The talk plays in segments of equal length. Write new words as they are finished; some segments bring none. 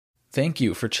Thank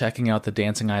you for checking out the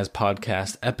Dancing Eyes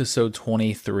Podcast, episode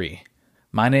 23.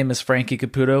 My name is Frankie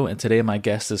Caputo, and today my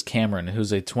guest is Cameron,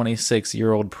 who's a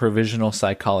 26-year-old provisional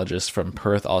psychologist from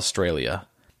Perth, Australia.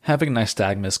 Having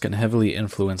nystagmus can heavily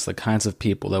influence the kinds of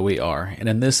people that we are, and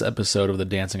in this episode of the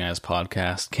Dancing Eyes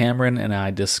Podcast, Cameron and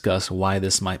I discuss why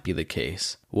this might be the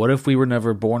case. What if we were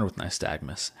never born with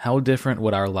nystagmus? How different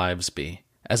would our lives be?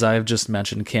 As I have just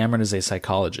mentioned, Cameron is a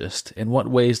psychologist. In what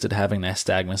ways did having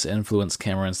nystagmus influence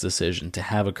Cameron's decision to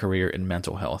have a career in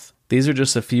mental health? These are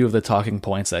just a few of the talking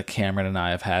points that Cameron and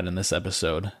I have had in this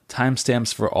episode.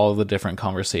 Timestamps for all of the different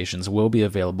conversations will be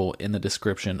available in the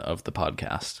description of the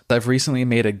podcast. I've recently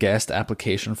made a guest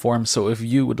application form, so if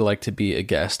you would like to be a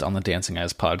guest on the Dancing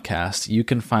Eyes podcast, you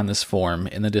can find this form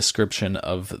in the description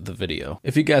of the video.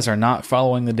 If you guys are not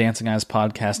following the Dancing Eyes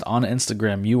podcast on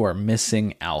Instagram, you are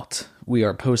missing out. We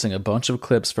are posting a bunch of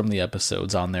clips from the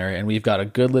episodes on there, and we've got a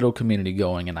good little community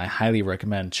going, and I highly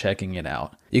recommend checking it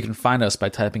out. You can find us by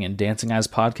typing in Dancing Eyes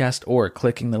Podcast or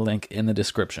clicking the link in the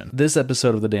description. This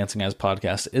episode of the Dancing Eyes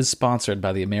Podcast is sponsored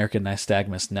by the American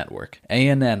Nystagmus Network.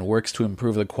 ANN works to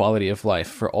improve the quality of life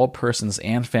for all persons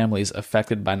and families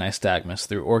affected by nystagmus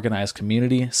through organized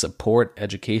community, support,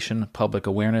 education, public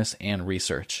awareness, and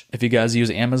research. If you guys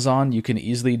use Amazon, you can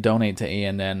easily donate to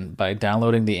ANN by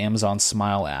downloading the Amazon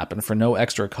Smile app, and for no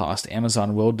extra cost,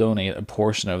 Amazon will donate a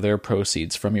portion of their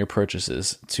proceeds from your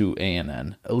purchases to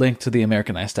ANN. A link to the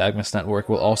American Nystagmus Network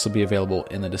will also be available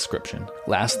in the description.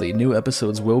 Lastly, new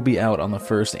episodes will be out on the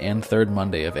first and third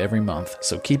Monday of every month,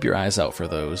 so keep your eyes out for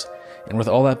those. And with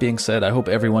all that being said, I hope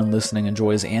everyone listening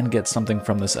enjoys and gets something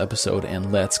from this episode,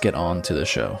 and let's get on to the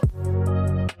show.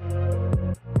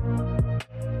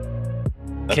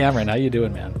 Cameron, how you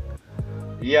doing, man?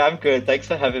 Yeah, I'm good. Thanks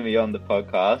for having me on the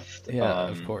podcast. Yeah,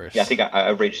 of course. Yeah, I think I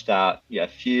reached out,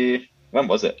 when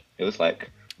was it? It was like...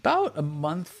 about a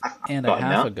month and a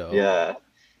half ago.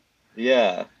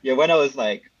 Yeah. When I was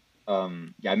like,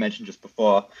 I mentioned just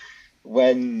before,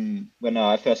 when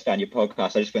I first found your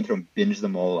podcast, I just went through and binged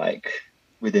them all like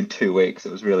within 2 weeks.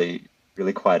 It was really,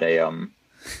 really quite a,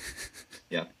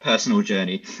 personal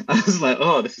journey. I was like,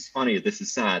 oh, this is funny. This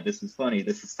is sad. This is funny.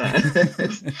 This is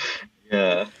sad.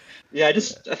 Yeah,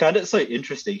 I found it so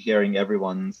interesting hearing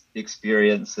everyone's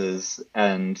experiences,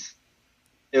 and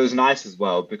it was nice as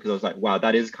well because I was like, wow,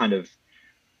 that is kind of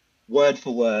word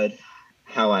for word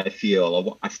how I feel, or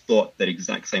what I've thought that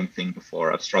exact same thing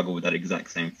before. I've struggled with that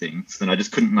exact same thing. And I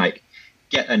just couldn't like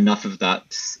get enough of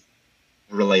that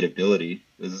relatability.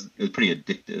 It was pretty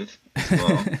addictive as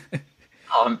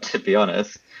well, to be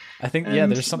honest. I think,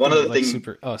 there's something one of the like things,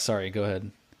 super... Oh, sorry, go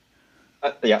ahead.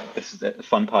 This is the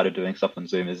fun part of doing stuff on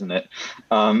Zoom, isn't it?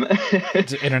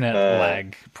 Internet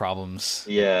lag problems.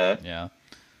 Yeah.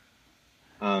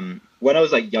 When I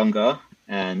was like younger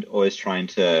and always trying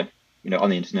to, on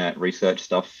the internet research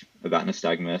stuff about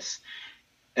nystagmus,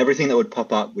 everything that would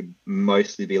pop up would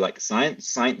mostly be like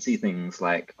sciencey things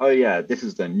like, oh yeah, this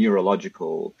is the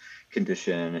neurological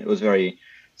condition. It was very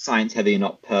science heavy,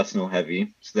 not personal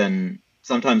heavy. So then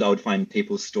sometimes I would find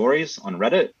people's stories on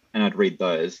Reddit and I'd read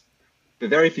those. But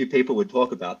very few people would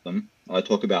talk about them or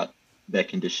talk about their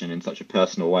condition in such a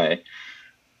personal way.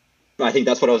 But I think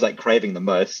that's what I was like craving the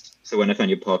most. So when I found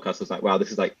your podcast, I was like, wow,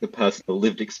 this is like the personal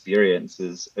lived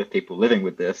experiences of people living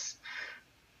with this.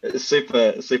 It's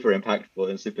super, super impactful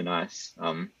and super nice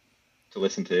to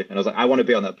listen to. And I was like, I want to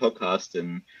be on that podcast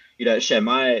and, share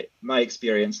my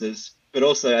experiences, but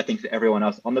also I think for everyone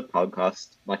else on the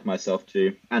podcast, like myself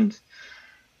too, and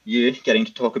you getting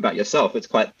to talk about yourself, it's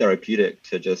quite therapeutic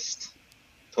to just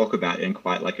talk about it in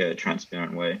quite like a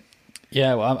transparent way.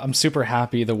 Yeah, well, I'm super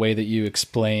happy the way that you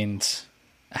explained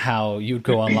how you would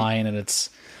go online and it's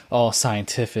all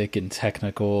scientific and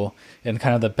technical, and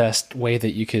kind of the best way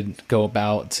that you could go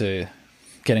about to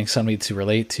getting somebody to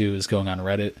relate to is going on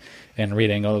Reddit and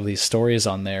reading all of these stories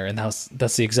on there. And that's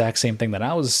the exact same thing that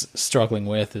I was struggling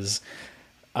with. Is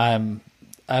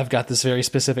I've got this very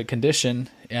specific condition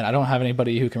and I don't have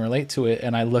anybody who can relate to it.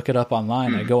 And I look it up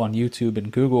online. I go on YouTube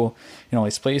and Google, all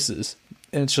these places,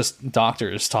 and it's just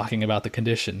doctors talking about the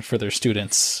condition for their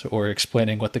students or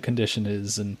explaining what the condition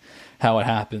is and how it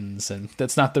happens. And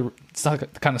it's not the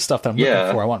kind of stuff that I'm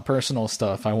looking for. I want personal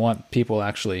stuff. I want people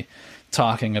actually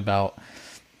talking about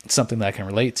something that I can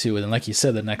relate to. And like you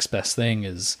said, the next best thing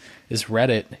is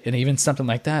Reddit. And even something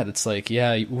like that, it's like,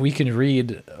 yeah, we can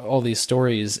read all these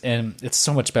stories and it's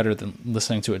so much better than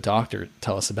listening to a doctor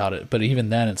tell us about it. But even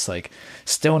then, it's like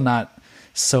still not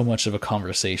so much of a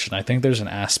conversation. I think there's an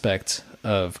aspect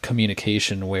of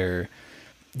communication where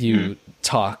you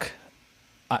talk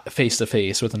face to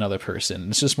face with another person.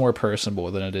 It's just more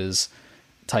personable than it is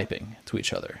typing to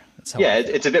each other. That's how Yeah, I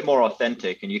feel. it's a bit more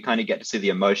authentic, and you kind of get to see the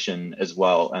emotion as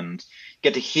well, and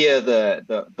get to hear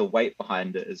the weight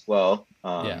behind it as well.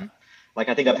 Yeah. Like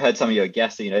I think I've heard some of your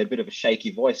guests, a bit of a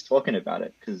shaky voice talking about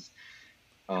it because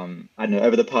I don't know,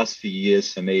 over the past few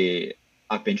years for me,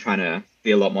 I've been trying to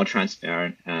be a lot more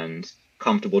transparent and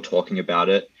comfortable talking about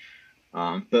it.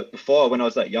 But before, when I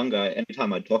was like younger,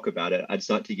 anytime I'd talk about it, I'd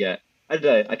start to get, I don't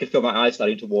know, I could feel my eyes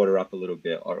starting to water up a little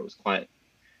bit, or it was quite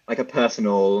like a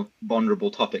personal,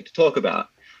 vulnerable topic to talk about.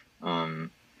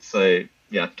 So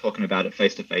yeah, talking about it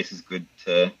face to face is good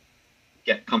to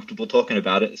get comfortable talking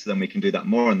about it, so then we can do that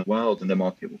more in the world, and then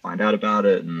more people find out about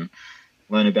it and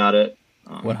learn about it.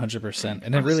 100%.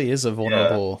 And it really is a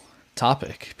vulnerable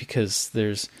topic because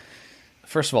there's,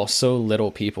 first of all, so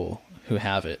little people who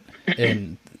have it.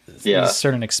 And these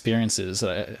certain experiences,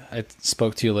 I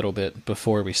spoke to you a little bit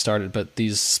before we started, but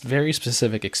these very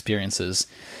specific experiences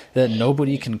that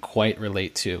nobody can quite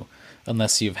relate to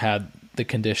unless you've had the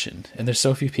condition. And there's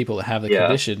so few people that have the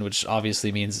condition, which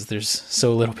obviously means there's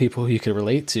so little people who you could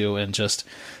relate to. And just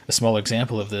a small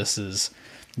example of this is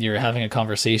you're having a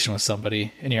conversation with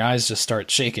somebody and your eyes just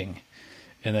start shaking.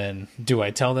 And then, do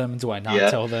I tell them? Do I not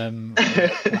tell them?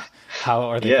 How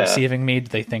are they perceiving me? Do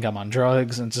they think I'm on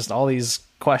drugs? And just all these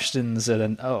questions.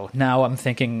 And then, now I'm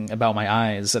thinking about my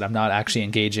eyes and I'm not actually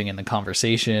engaging in the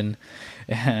conversation.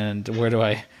 And where do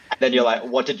I... Then you're like,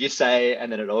 what did you say?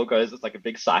 And then it all goes, it's like a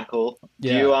big cycle.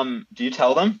 Yeah. Do you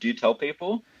tell them? Do you tell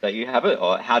people that you have it?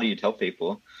 Or how do you tell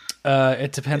people?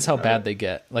 It depends how bad they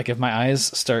get. Like if my eyes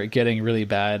start getting really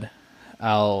bad,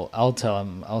 I'll tell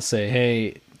them, I'll say,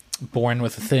 hey, born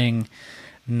with a thing,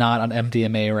 not on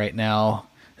MDMA right now,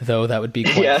 though that would be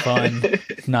quite fun.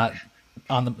 Not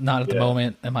at the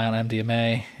moment am I on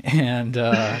MDMA. And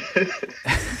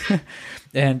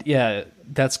and yeah,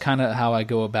 that's kind of how I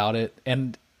go about it.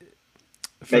 And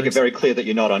make it very clear that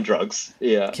you're not on drugs.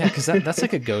 Yeah, because that's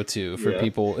like a go-to for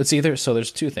people. It's either, so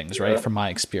there's two things, right? From my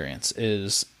experience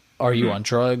is, are you on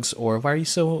drugs, or why are you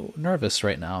so nervous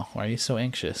right now? Why are you so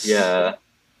anxious? Yeah.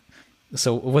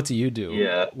 So what do you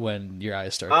do when your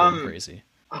eyes start going crazy?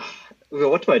 Well,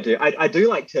 what do? I do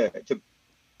like to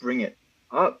bring it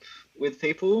up with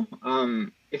people.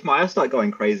 If my eyes start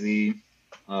going crazy,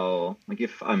 like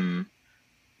if I'm,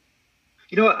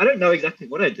 I don't know exactly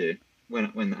what I do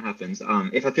when that happens.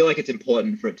 If I feel like it's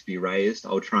important for it to be raised,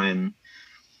 I'll try and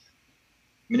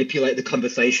manipulate the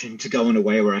conversation to go in a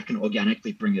way where I can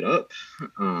organically bring it up.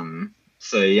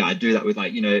 So yeah, I do that with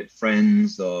like,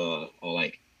 friends or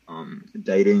like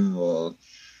dating, or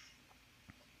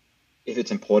if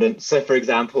it's important. So for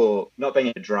example, not being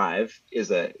able to drive is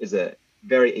a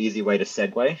very easy way to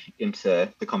segue into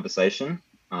the conversation,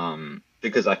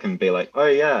 because I can be like, oh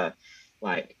yeah,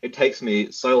 like it takes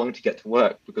me so long to get to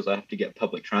work because I have to get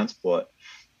public transport.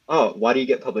 Oh, why do you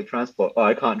get public transport? Oh,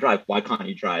 I can't drive. Why can't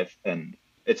you drive? And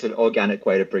it's an organic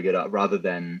way to bring it up rather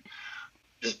than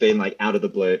just being like out of the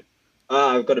blue.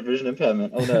 Oh, I've got a vision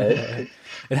impairment. Oh no.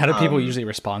 And how do people usually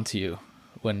respond to you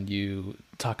when you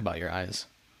talk about your eyes?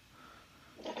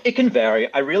 It can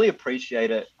vary. I really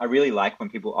appreciate it. I really like when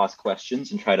people ask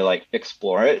questions and try to like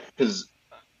explore it, because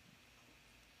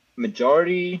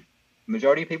majority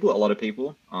of people, a lot of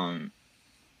people,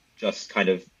 just kind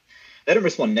of, they don't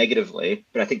respond negatively,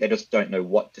 but I think they just don't know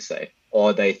what to say,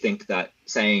 or they think that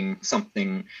saying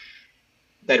something,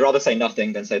 they'd rather say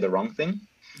nothing than say the wrong thing.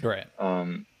 Right.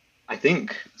 I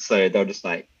think so. They'll just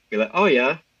like be like, oh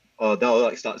yeah, or they'll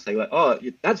like start saying like, oh,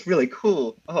 that's really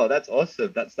cool. Oh, that's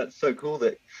awesome. That's so cool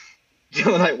that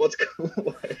you're like, what's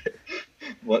cool?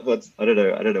 what's I don't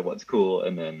know what's cool,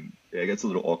 and then it gets a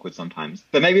little awkward sometimes.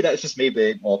 But maybe that's just me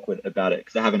being awkward about it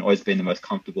because I haven't always been the most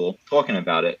comfortable talking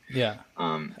about it. Yeah.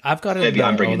 I've got to. Maybe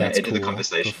I'm bringing that into cool the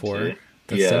conversation before. too.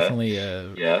 That's definitely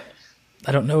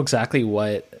I don't know exactly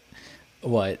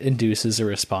what induces a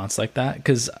response like that,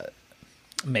 because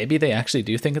maybe they actually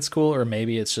do think it's cool, or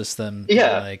maybe it's just them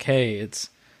like, hey, it's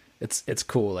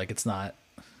cool, like it's not.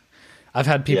 I've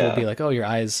had people be like, oh, your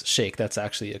eyes shake, that's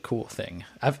actually a cool thing.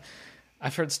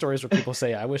 I've heard stories where people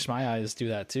say, I wish my eyes do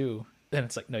that too, and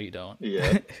it's like, no, you don't.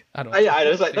 I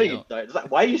was like, no, you don't. It's like,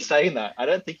 why are you saying that? I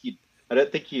don't think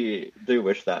you do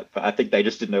wish that, but I think they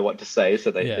just didn't know what to say,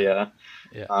 so they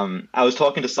I was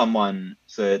talking to someone,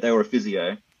 so they were a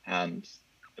physio, and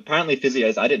apparently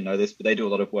physios, I didn't know this, but they do a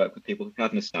lot of work with people who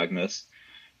have nystagmus,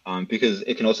 because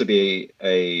it can also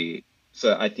be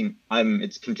so I think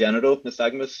it's congenital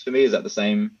nystagmus for me. Is that the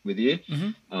same with you?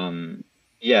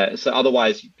 Mm-hmm. So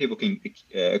otherwise people can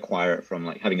acquire it from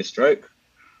like having a stroke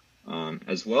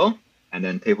as well, and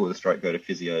then people with a stroke go to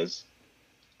physios.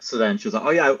 So then she was like,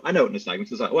 oh yeah, I know what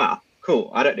nystagmus is. Like, wow,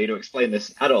 cool. I don't need to explain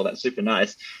this at all. That's super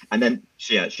nice. And then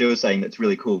she was saying that's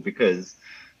really cool because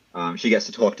she gets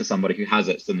to talk to somebody who has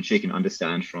it, so then she can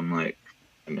understand from like,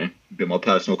 I don't know, a bit more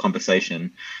personal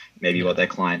conversation, maybe what their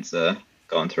clients are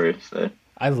going through. So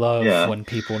I love when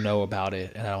people know about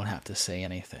it and I don't have to say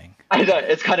anything. I know,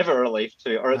 it's kind of a relief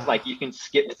too, or it's like you can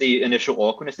skip the initial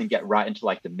awkwardness and get right into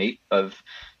like the meat of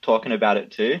talking about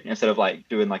it too, instead of like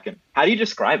doing like how do you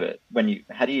describe it when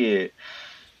people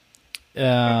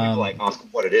like ask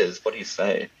what it is, what do you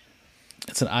say?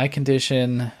 It's an eye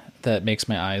condition that makes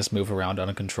my eyes move around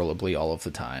uncontrollably all of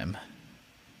the time.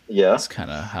 Yeah. That's kind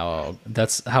of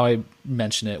that's how I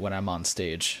mention it when I'm on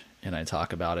stage and I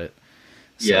talk about it.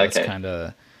 So yeah. It's kind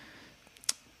of,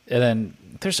 and then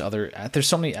there's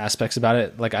so many aspects about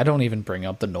it. Like I don't even bring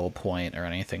up the null point or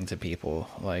anything to people.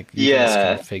 Like you can just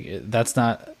kind of figure, that's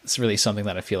not, it's really something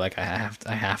that I feel like I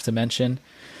have to mention.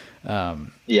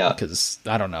 Because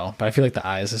I don't know, but I feel like the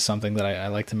eyes is something that I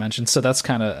like to mention. So that's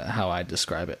kind of how I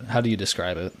describe it. How do you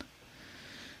describe it?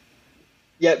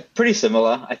 Yeah, pretty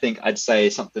similar. I think I'd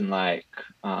say something like,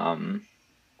 oh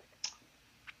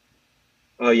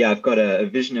yeah, I've got a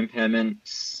vision impairment.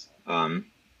 So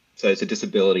it's a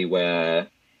disability where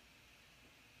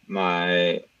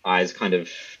my eyes kind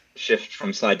of shift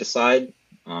from side to side.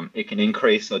 It can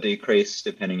increase or decrease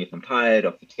depending if I'm tired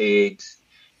or fatigued.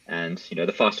 And, you know,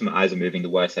 the faster my eyes are moving, the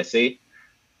worse I see.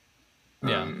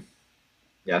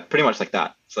 Yeah, pretty much like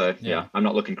that. So yeah, I'm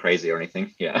not looking crazy or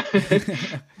anything. Yeah.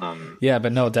 Yeah,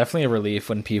 but no, definitely a relief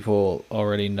when people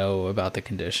already know about the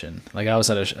condition. Like I was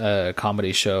at a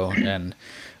comedy show and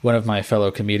one of my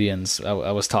fellow comedians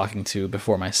I was talking to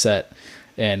before my set,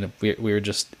 and we were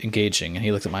just engaging, and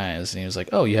he looked at my eyes and he was like,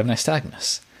 "Oh, you have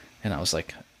nystagmus," and I was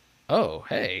like, "Oh,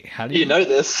 hey, how do you know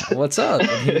this? What's up?"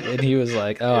 And he was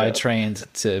like, "Oh, I trained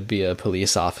to be a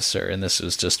police officer, and this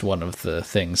was just one of the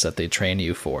things that they train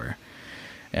you for."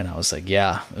 And I was like,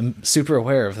 "Yeah, I'm super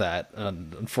aware of that,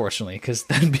 unfortunately, because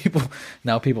then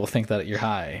people think that you're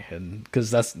high, and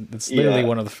because it's literally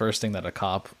one of the first thing that a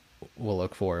cop will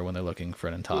look for when they're looking for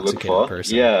an intoxicated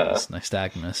person. Is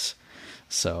nystagmus."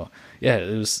 So yeah,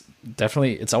 it was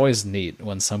definitely. It's always neat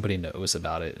when somebody knows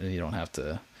about it, and you don't have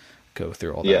to go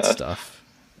through all that stuff.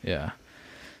 Yeah.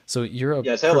 So you're a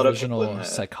provisional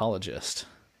psychologist.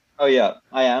 Oh yeah,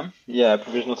 I am. Yeah,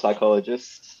 provisional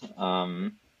psychologist.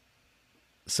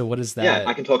 So what is that? Yeah,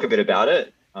 I can talk a bit about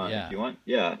it if you want.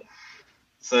 Yeah.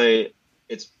 So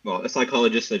it's, well, a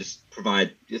psychologist, I just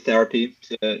provide therapy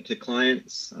to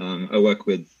clients. I work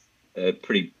with the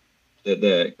clinic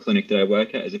that I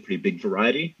work at is a pretty big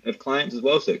variety of clients as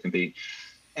well. So it can be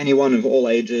anyone of all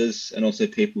ages and also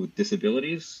people with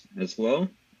disabilities as well.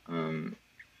 I'm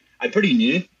pretty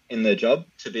new in the job,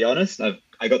 to be honest.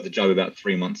 I got the job about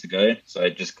 3 months ago. So I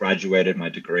just graduated my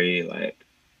degree like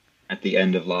at the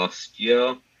end of last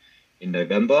year in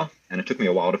November, and it took me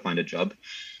a while to find a job.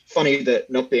 Funny that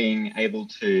not being able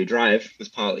to drive was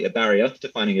partly a barrier to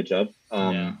finding a job.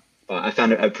 But I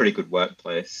found a pretty good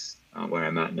workplace where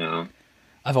I'm at now.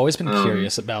 I've always been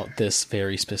curious about this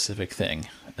very specific thing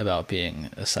about being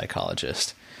a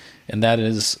psychologist. And that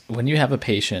is when you have a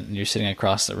patient and you're sitting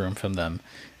across the room from them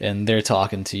and they're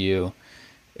talking to you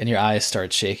and your eyes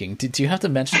start shaking. Do you have to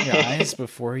mention your eyes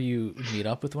before you meet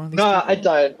up with one of these people? I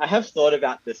don't. I have thought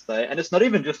about this though. And it's not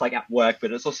even just like at work,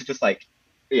 but it's also just like,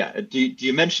 do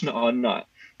you mention it or not?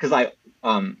 Because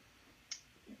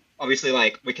obviously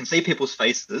like we can see people's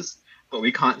faces, but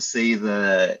we can't see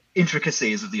the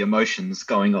intricacies of the emotions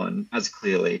going on as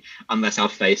clearly unless our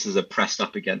faces are pressed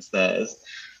up against theirs.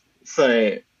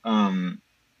 So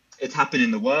it's happened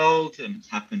in the world and it's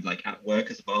happened like at work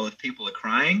as well. If people are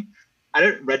crying, I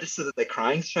don't register that they're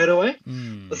crying straight away.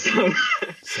 So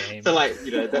like,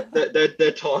 you know,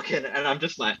 they're talking and I'm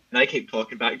just like, and I keep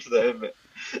talking back to them.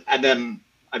 And then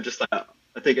I'm just like,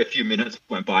 I think a few minutes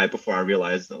went by before I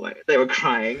realized that like they were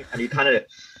crying, and you kind of,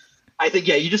 I think,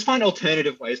 you just find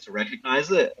alternative ways to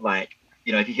recognize it. Like,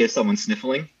 you know, if you hear someone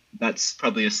sniffling, that's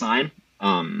probably a sign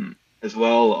as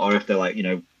well. Or if they're like, you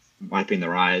know, wiping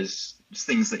their eyes, just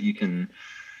things that you can,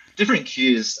 different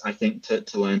cues, I think,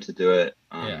 to learn to do it.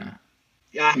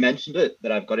 I mentioned it,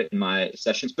 that I've got it in my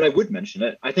sessions, but I would mention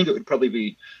it. I think it would probably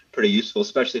be pretty useful,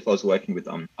 especially if I was working with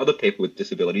other people with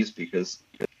disabilities, because,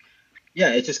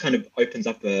 it just kind of opens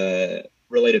up a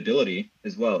relatability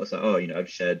as well. It's like, oh, you know, I've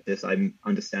shared this. I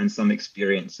understand some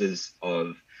experiences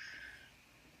of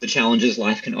the challenges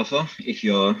life can offer if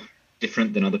you're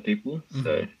different than other people. Mm-hmm.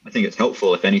 So I think it's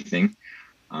helpful, if anything,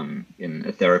 in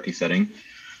a therapy setting.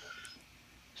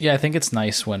 Yeah, I think it's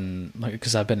nice when, like,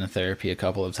 because I've been in therapy a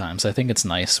couple of times, I think it's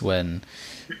nice when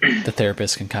the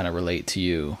therapist can kind of relate to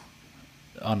you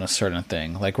on a certain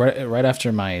thing. Like right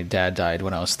after my dad died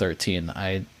when I was 13,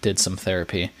 I did some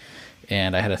therapy,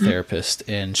 and I had a therapist,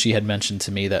 and she had mentioned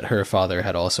to me that her father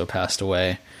had also passed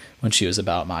away when she was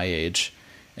about my age.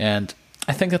 And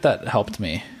I think that helped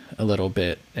me a little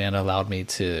bit and allowed me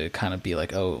to kind of be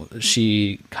like, oh,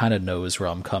 she kind of knows where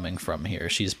I'm coming from here.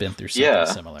 She's been through something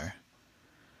similar.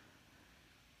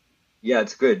 Yeah,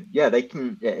 it's good. Yeah, they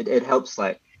can, it helps,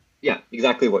 like, yeah,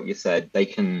 exactly what you said. They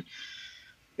can,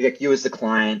 like, you as the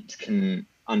client can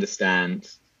understand,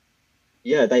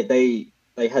 yeah, they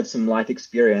had some life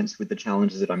experience with the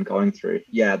challenges that I'm going through.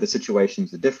 Yeah, the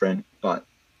situations are different, but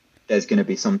there's going to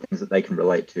be some things that they can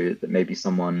relate to that maybe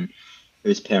someone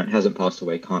whose parent hasn't passed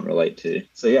away can't relate to.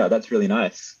 So yeah, that's really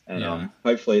nice. And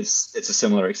hopefully it's a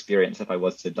similar experience if I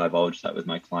was to divulge that with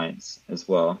my clients as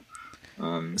well.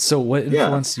 So what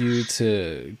influenced you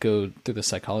to go through the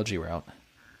psychology route?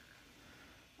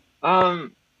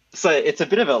 So it's a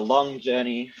bit of a long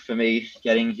journey for me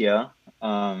getting here.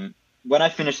 When I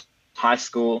finished high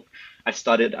school, I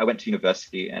went to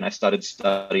university and I started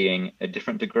studying a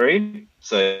different degree.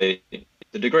 So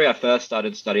the degree I first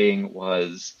started studying it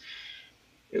was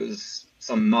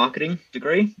some marketing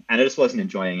degree, and I just wasn't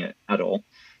enjoying it at all.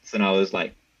 So then I was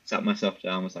like, sat myself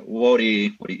down, was like, what are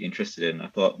you interested in? I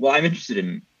thought, well, I'm interested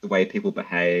in the way people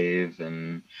behave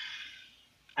and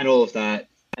all of that.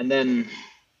 And then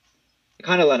I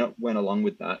kind of went along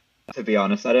with that, to be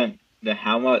honest. I don't know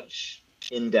how much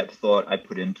in-depth thought I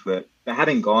put into it, but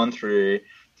having gone through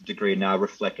the degree now,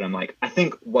 reflecting, I'm like, I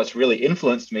think what's really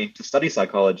influenced me to study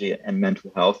psychology and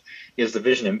mental health is the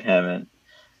vision impairment.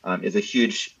 Is a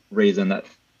huge reason that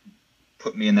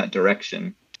put me in that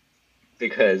direction,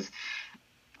 because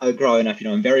growing up,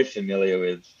 I'm very familiar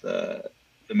with the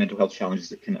mental health challenges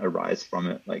that can arise from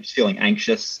it, like just feeling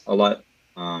anxious a lot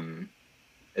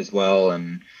as well,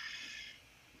 and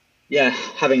yeah,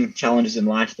 having challenges in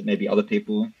life that maybe other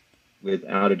people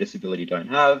without a disability don't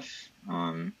have.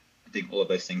 I think all of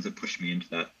those things have pushed me into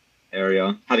that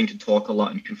area. Having to talk a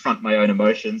lot and confront my own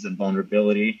emotions and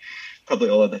vulnerability, probably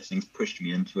all of those things pushed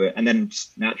me into it. And then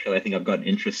just naturally, I think I've got an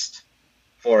interest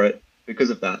for it because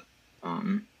of that.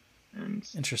 And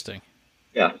interesting.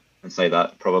 Yeah, I'd say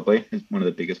that probably is one of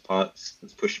the biggest parts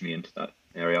that's pushed me into that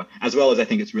area. As well as I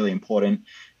think it's really important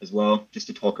as well, just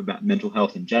to talk about mental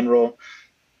health in general,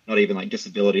 not even like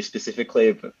disability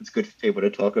specifically, but it's good for people to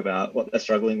talk about what they're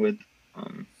struggling with.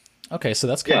 Okay, so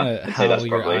that's kind of how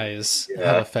your eyes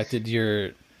have affected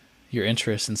your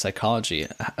interest in psychology.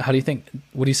 How do you think,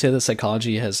 would you say that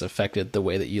psychology has affected the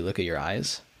way that you look at your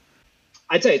eyes?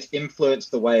 I'd say it's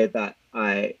influenced the way that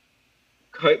I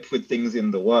cope with things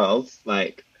in the world.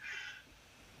 Like,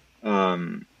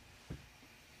 has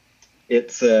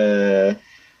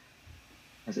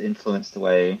influenced the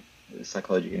way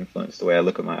psychology influenced the way I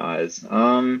look at my eyes.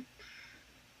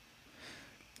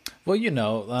 Well,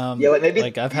 like maybe,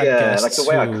 like I've had guests like the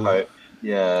way I cope.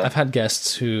 Yeah, I've had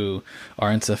guests who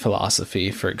are into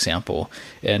philosophy, for example,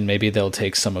 and maybe they'll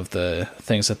take some of the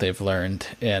things that they've learned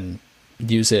and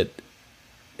use it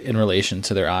in relation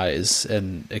to their eyes,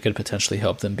 and it could potentially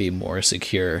help them be more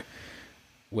secure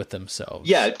with themselves.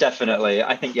 Yeah, definitely.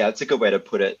 I think, it's a good way to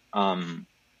put it.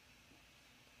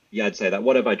 Yeah, I'd say that.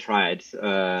 What have I tried?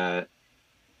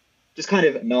 Just kind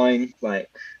of knowing, like,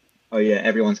 oh yeah,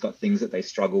 everyone's got things that they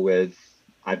struggle with.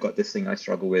 I've got this thing I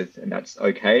struggle with, and that's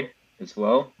okay as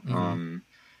well. Mm-hmm.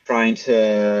 Trying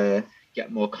to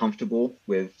get more comfortable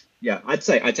with, I'd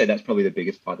say that's probably the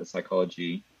biggest part of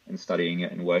psychology and studying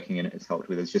it and working in it has helped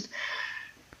with, is just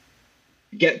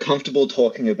get comfortable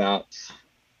talking about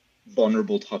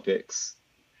vulnerable topics.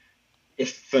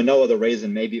 If for no other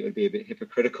reason, maybe it would be a bit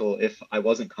hypocritical if I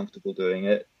wasn't comfortable doing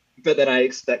it, but then I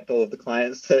expect all of the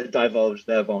clients to divulge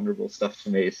their vulnerable stuff to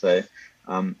me. So,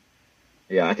 I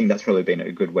think that's probably been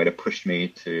a good way to push me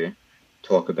to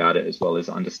talk about it as well as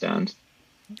understand.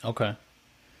 Okay.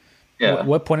 Yeah.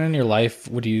 What point in your life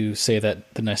would you say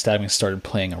that the nystagmus started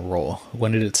playing a role?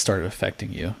 When did it start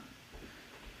affecting you?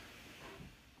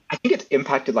 I think it's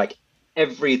impacted like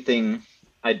everything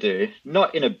I do,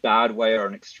 not in a bad way or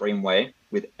an extreme way,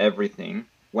 with everything.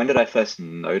 When did I first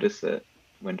notice it?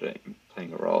 When did it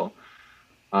playing a role?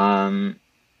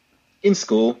 In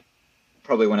school,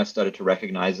 probably when I started to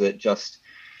recognize it, just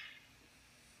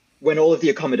when all of the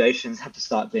accommodations had to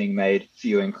start being made for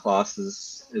you in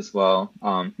classes as well.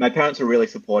 My parents were really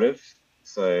supportive,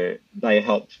 so they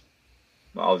helped.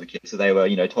 Well, I was a kid, so they were,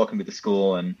 talking with the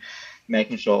school and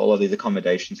making sure all of these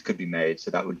accommodations could be made.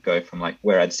 So that would go from like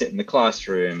where I'd sit in the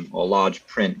classroom, or large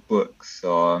print books,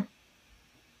 or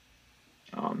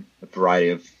a variety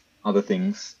of other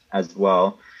things as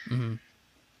well. Mm-hmm.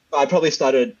 I probably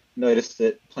noticed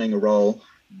it playing a role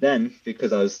then,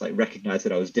 because I was like recognized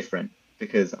that I was different,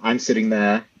 because I'm sitting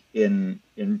there in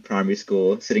primary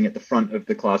school, sitting at the front of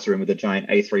the classroom with a giant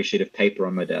A3 sheet of paper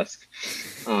on my desk,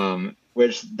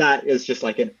 which that is just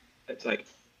like it's like,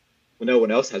 well, no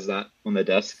one else has that on their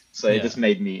desk, so it just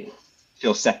made me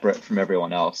feel separate from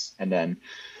everyone else, and then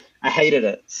I hated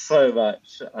it so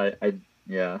much.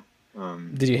 Yeah.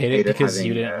 Did you hate it because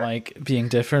you didn't like being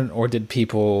different, or did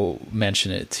people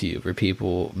mention it to you? Were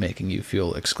people making you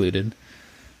feel excluded?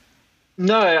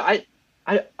 No, I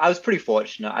was pretty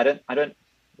fortunate. I don't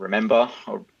remember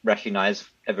or recognize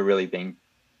ever really being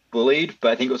bullied,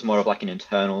 but I think it was more of like an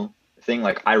internal thing.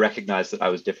 Like I recognized that I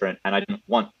was different, and I didn't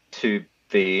want to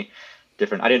be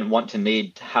different. I didn't want to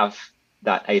need to have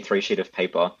that A3 sheet of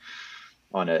paper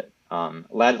on it.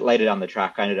 Later down the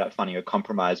track, I ended up finding a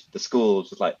compromise with the schools,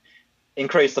 with like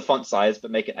increase the font size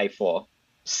but make it A4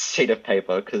 sheet of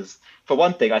paper, because for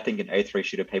one thing, I think an A3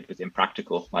 sheet of paper is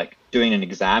impractical. Like doing an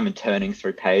exam and turning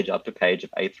through page after page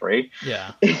of A3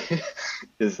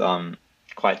 is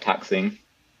quite taxing.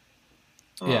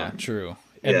 Yeah, true.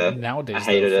 And nowadays,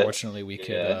 though, fortunately, we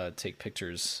could take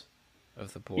pictures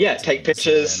of the board. Yeah, take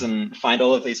pictures and find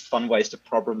all of these fun ways to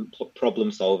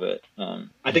problem solve it.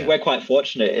 I think we're quite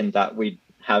fortunate in that we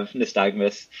have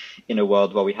Nystagmus in a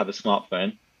world where we have a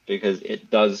smartphone, because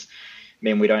it does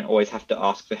mean we don't always have to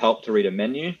ask for help to read a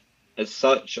menu as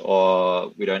such,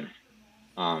 or we don't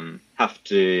have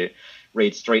to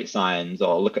read street signs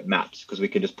or look at maps, because we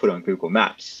can just put on Google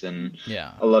Maps, and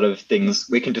a lot of things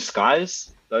we can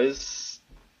disguise those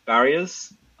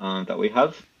barriers that we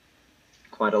have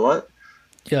quite a lot.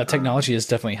 Yeah, technology has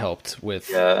definitely helped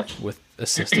with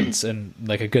assistance, and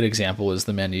like a good example is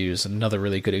the menus. Another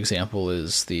really good example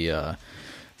is the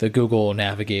Google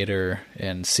Navigator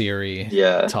and Siri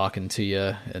talking to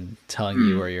you and telling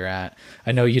you where you're at.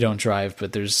 I know you don't drive,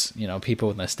 but there's people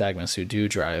with nystagmus who do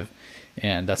drive,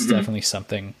 and that's definitely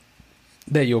something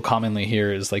that you'll commonly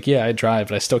hear is like, I drive,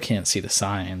 but I still can't see the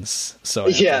signs. So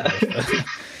I have to have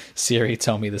Siri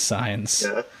tell me the signs.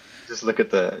 Yeah, just look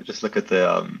at the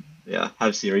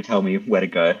have Siri tell me where to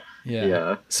go.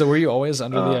 Yeah. So were you always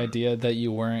under the idea that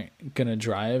you weren't gonna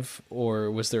drive, or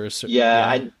was there a certain?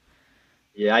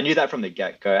 I knew that from the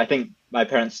get-go. I think my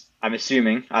parents, I'm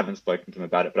assuming, I haven't spoken to them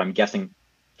about it, but I'm guessing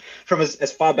from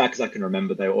as far back as I can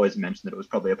remember, they always mentioned that it was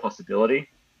probably a possibility.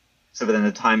 So then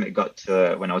the time it got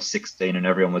to when I was 16 and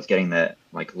everyone was getting their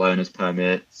like learner's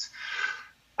permits,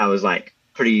 I was like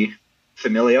pretty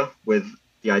familiar with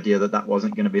the idea that that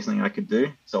wasn't going to be something I could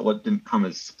do. So it didn't come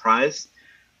as a surprise.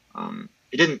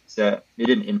 It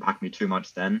didn't impact me too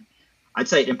much then. I'd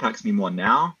say it impacts me more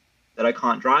now that I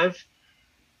can't drive,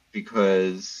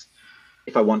 because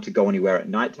if I want to go anywhere at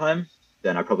nighttime,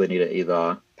 then I probably need to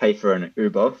either pay for an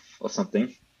Uber or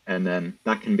something, and then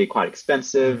that can be quite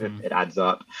expensive if it adds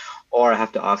up, or I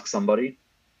have to ask somebody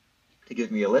to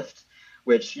give me a lift,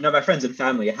 which, my friends and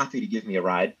family are happy to give me a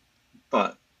ride,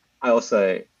 but I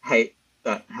also hate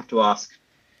that I have to ask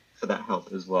for that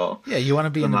help as well. Yeah, you want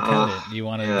to be independent. You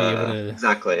want to be able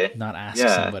to not ask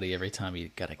somebody every time you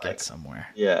got to get somewhere.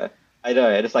 Yeah, I know.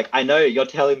 And it's like, I know you're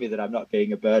telling me that I'm not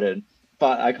being a burden,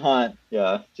 but I can't,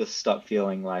 just stop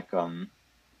feeling like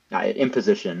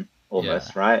imposition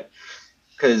almost, right?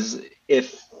 Because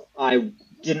if I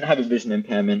didn't have a vision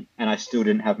impairment and I still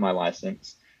didn't have my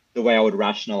license, the way I would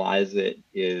rationalize it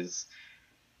is,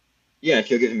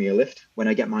 if you're giving me a lift, when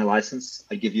I get my license,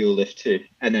 I give you a lift too.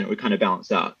 And then it would kind of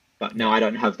balance out. But now I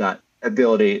don't have that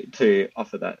ability to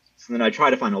offer that. So then I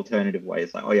try to find alternative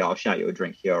ways, like, I'll shout you a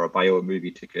drink here, or buy you a movie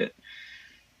ticket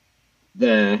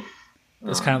there.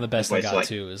 That's kind of the best I got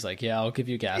too, is like, I'll give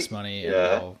you gas money and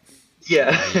I'll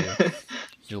buy you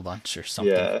your lunch or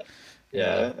something.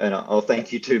 Yeah. And I'll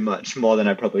thank you too much, more than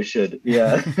I probably should.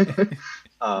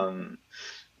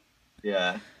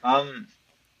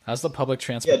 How's the public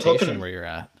transportation where you're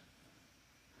at?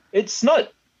 It's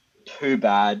not too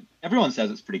bad. Everyone says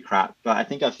it's pretty crap, but I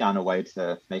think I found a way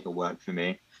to make it work for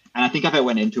me. And I think if I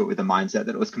went into it with the mindset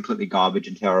that it was completely garbage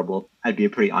and terrible, I'd be a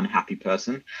pretty unhappy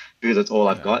person, because it's all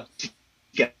I've got to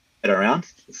get around.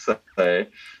 So, by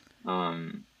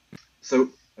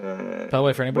the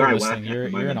way, for anybody listening, you're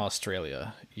in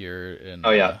Australia. You're in.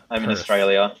 I'm Perth. in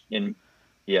Australia.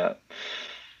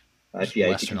 If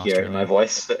you can hear it in my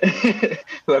voice,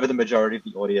 whoever the majority of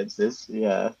the audience is,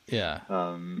 Well,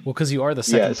 because you are the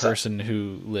second person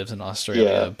who lives in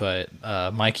Australia, but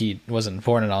Mikey wasn't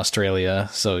born in Australia,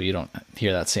 so you don't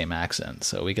hear that same accent.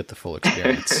 So we get the full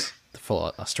experience, the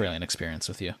full Australian experience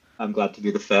with you. I'm glad to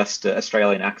be the first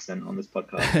Australian accent on this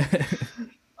podcast.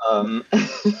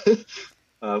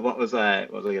 What was I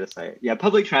going to say? Yeah,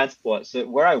 public transport. So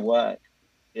where I work,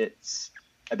 it's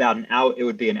about an hour. It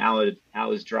would be an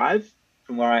hour's drive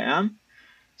from where I am.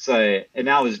 So an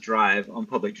hour's drive on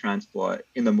public transport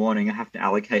in the morning, I have to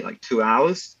allocate like 2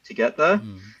 hours to get there.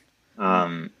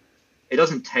 It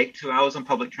doesn't take 2 hours on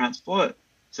public transport.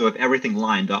 So if everything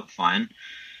lined up fine,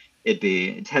 it'd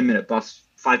be a 10-minute bus,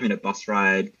 5-minute bus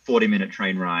ride, 40-minute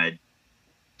train ride,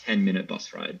 10-minute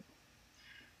bus ride.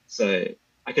 So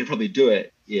I could probably do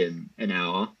it in an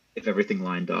hour if everything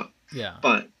lined up. Yeah.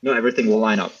 But not everything will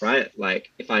line up, right?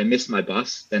 Like if I miss my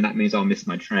bus, then that means I'll miss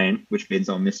my train, which means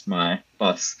I'll miss my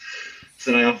bus.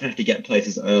 So then I often have to get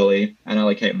places early and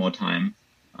allocate more time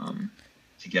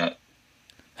to get.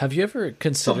 Have you ever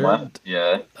considered, somewhere.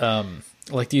 Yeah.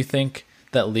 Like, do you think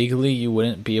that legally you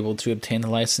wouldn't be able to obtain the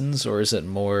license, or is it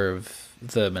more of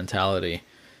the mentality?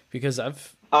 Because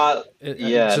legally,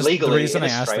 the reason I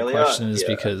asked the question is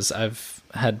yeah. because I've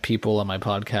had people on my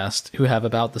podcast who have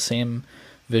about the same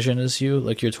vision as you,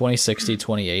 like you're 2060,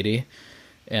 2080.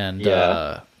 And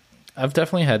I've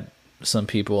definitely had some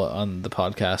people on the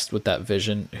podcast with that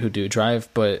vision who do drive,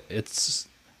 but it's,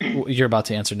 you're about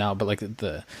to answer now, but like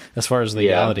as far as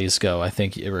legalities go, I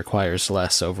think it requires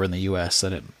less over in the US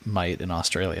than it might in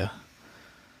Australia.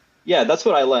 Yeah, that's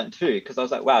what I learned too, because I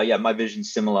was like, wow, yeah, my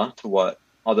vision's similar to what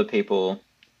other people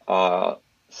are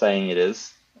saying it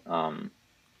is.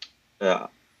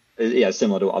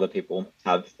 Similar to what other people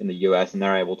have in the US, and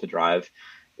they're able to drive.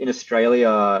 In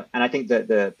Australia, and I think that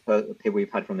the people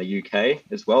we've had from the UK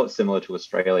as well, it's similar to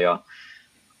Australia.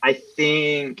 I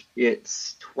think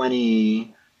it's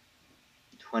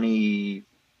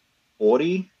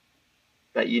 2040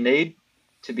 that you need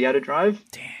to be able to drive.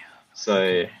 Damn. So,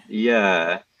 okay.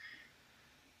 Yeah,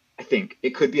 I think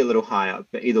it could be a little higher,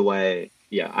 but either way,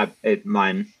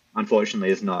 mine unfortunately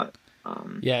is not.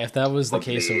 If that was the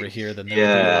case over here, then there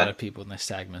would be a lot of people in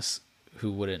Nystagmus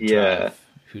who wouldn't drive,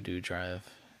 who do drive.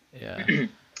 Yeah.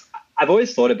 I've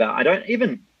always thought about, I don't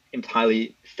even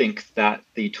entirely think that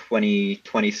the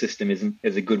 2020 system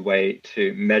is a good way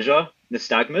to measure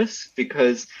nystagmus,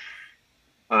 because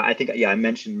I think, I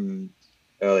mentioned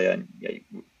earlier, and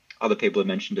other people have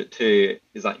mentioned it too,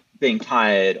 is like being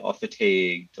tired or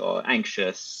fatigued or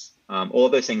anxious. All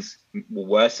of those things will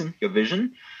worsen your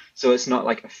vision. So it's not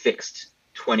like a fixed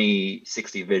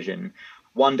 2060 vision.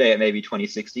 One day it may be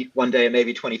 2060, one day it may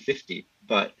be 2050,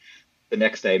 but the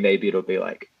next day maybe it'll be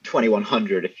like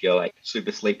 2100 if you're like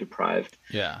super sleep deprived.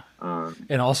 Yeah.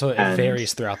 And also it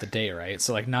varies throughout the day, right?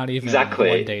 So like not even exactly,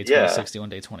 one day 2060, one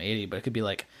day 2080, but it could be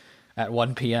like at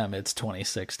 1 p.m. it's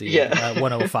 2060. At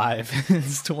 1:05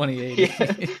 it's 2080.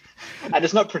 Yeah. And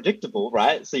it's not predictable,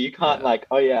 right? So you can't all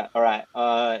right,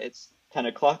 it's 10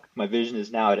 o'clock. My vision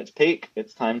is now at its peak.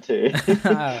 It's time to.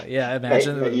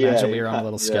 Imagine we were on a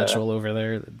little schedule over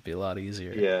there. It'd be a lot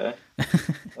easier.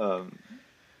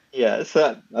 Yeah.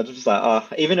 So I was just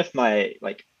like, even if my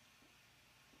I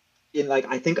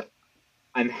think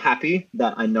I'm happy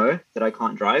that I know that I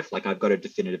can't drive. Like I've got a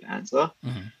definitive answer.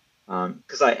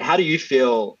 Because how do you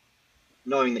feel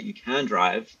knowing that you can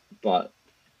drive, but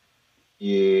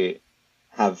you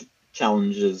have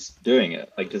challenges doing it?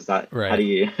 Like, does that? Right. How do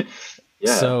you?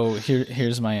 So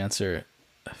here's my answer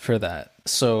for that.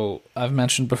 So I've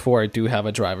mentioned before I do have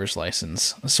a driver's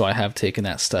license, so I have taken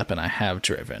that step and I have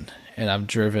driven, and I've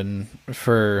driven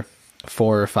for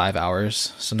 4 or 5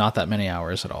 hours, so not that many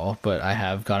hours at all, but I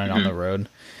have gotten on the road,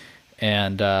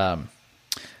 and I'm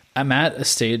at a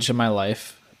stage in my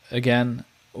life again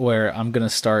where I'm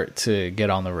gonna start to get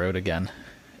on the road again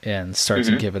and start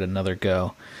to give it another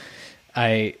go.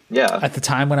 At the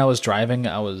time when I was driving,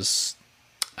 I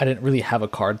didn't really have a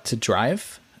car to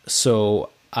drive,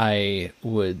 so I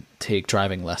would take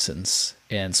driving lessons.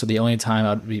 And so the only time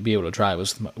I'd be able to drive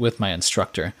was with my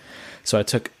instructor. So I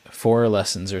took 4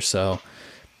 lessons or so,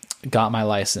 got my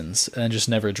license, and just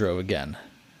never drove again.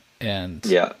 And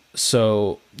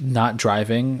so not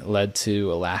driving led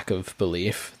to a lack of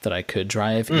belief that I could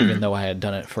drive, even though I had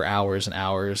done it for hours and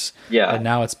hours. Yeah. And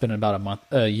now it's been about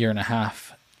a year and a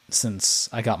half since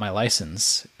I got my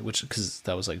license, because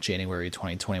that was like January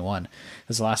 2021.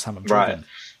 That's the last time I've driven. Right.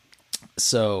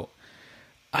 So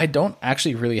I don't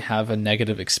actually really have a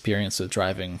negative experience with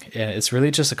driving, and it's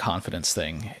really just a confidence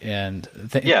thing. And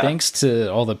thanks to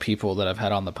all the people that I've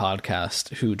had on the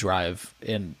podcast who drive,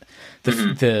 and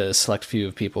the select few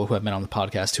of people who have been on the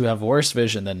podcast who have worse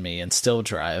vision than me and still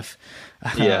drive.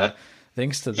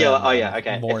 Thanks to them. Okay.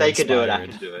 If they can do it, I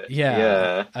can do it.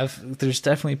 There's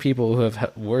definitely people who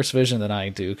have worse vision than I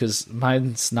do, because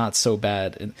mine's not so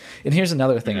bad. And here's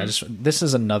another thing. This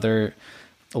is another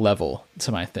level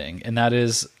to my thing, and that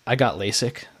is I got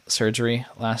LASIK surgery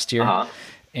last year,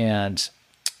 and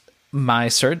my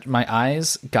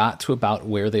eyes got to about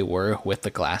where they were with the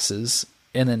glasses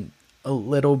and then a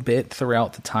little bit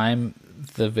throughout the time,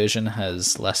 the vision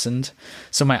has lessened.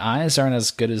 So my eyes aren't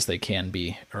as good as they can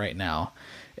be right now.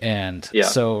 And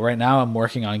so right now I'm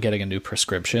working on getting a new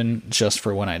prescription just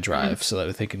for when I drive so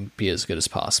that they can be as good as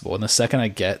possible. And the second I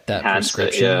get that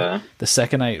prescription, the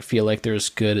second I feel like they're as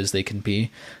good as they can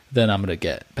be, then I'm going to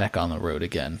get back on the road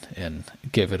again and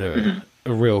give it a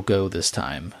real go this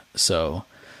time. So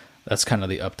that's kind of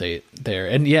the update there.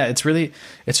 And yeah,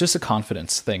 it's just a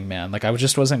confidence thing, man. Like I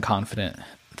just wasn't confident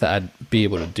that I'd be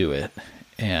able to do it.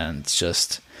 And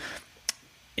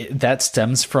that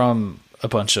stems from a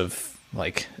bunch of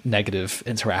like negative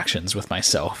interactions with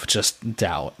myself, just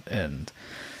doubt and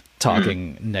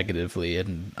talking negatively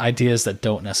and ideas that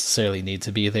don't necessarily need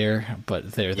to be there,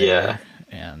 but they're there.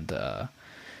 And I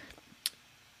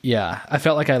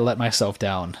felt like I let myself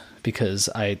down because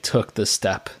I took the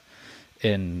step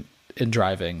in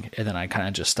driving and then I kind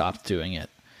of just stopped doing it.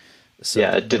 So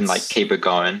it didn't like keep it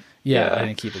going. I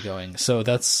didn't keep it going. So I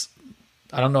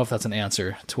don't know if that's an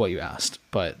answer to what you asked,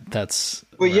 but that's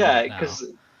because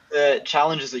the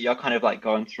challenges that you're kind of like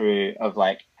going through of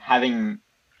like having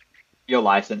your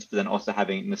license, but then also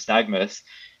having nystagmus,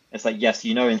 it's like, yes,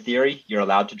 in theory you're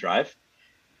allowed to drive,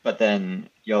 but then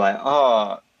you're like,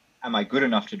 oh, am I good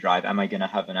enough to drive? Am I going to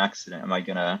have an accident? Am I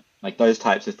going to like those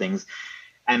types of things?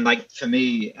 And like for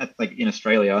me, like in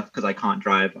Australia, because I can't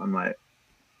drive, I'm like,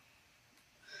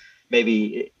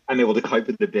 maybe I'm able to cope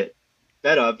with it a bit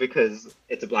better because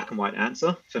it's a black and white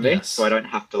answer for me. So I don't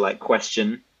have to like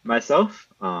question myself.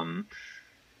 And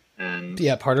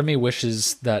part of me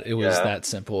wishes that it was that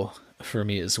simple for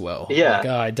me as well. Like,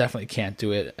 I definitely can't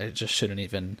do it. I just shouldn't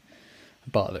even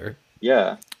bother.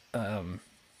 It's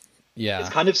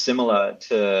kind of similar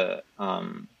to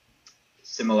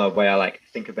similar way I like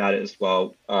think about it as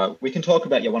well. We can talk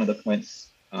about one of the points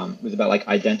was about like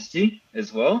identity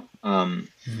as well,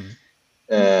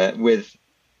 with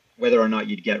whether or not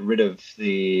you'd get rid of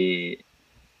the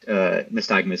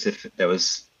nystagmus if there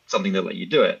was something that let you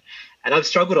do it. And I've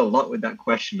struggled a lot with that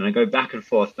question, and I go back and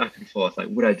forth, like,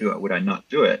 would I do it? Would I not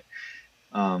do it?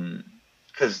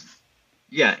 Because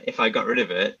if I got rid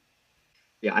of it,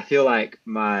 I feel like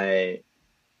my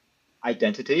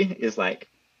identity is like,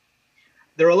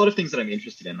 there are a lot of things that I'm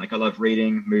interested in. Like I love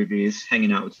reading, movies,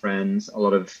 hanging out with friends, a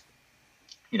lot of,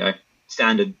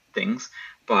 standard things.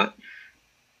 But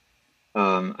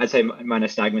I'd say my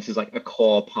nystagmus is like a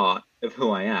core part of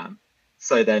who I am.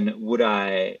 So then would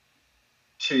I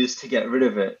choose to get rid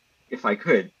of it if I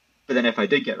could? But then if I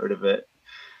did get rid of it,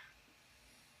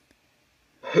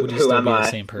 who am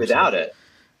I without it?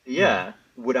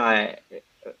 Would I...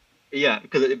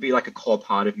 because it'd be like a core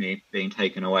part of me being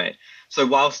taken away. So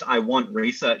whilst I want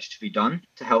research to be done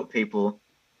to help people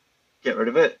get rid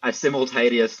of it, I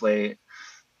simultaneously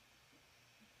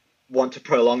want to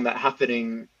prolong that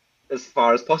happening as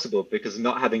far as possible, because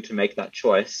not having to make that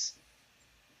choice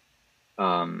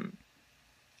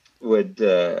would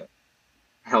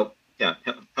help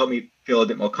me feel a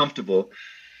bit more comfortable.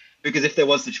 Because if there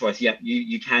was the choice,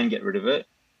 you can get rid of it,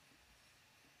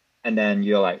 and then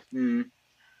you're like,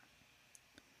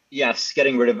 yes,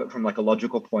 getting rid of it from like a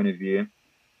logical point of view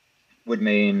would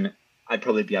mean I'd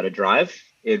probably be able to drive.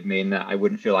 It would mean that I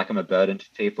wouldn't feel like I'm a burden to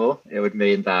people. It would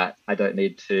mean that I don't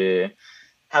need to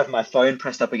have my phone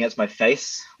pressed up against my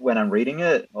face when I'm reading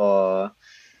it, or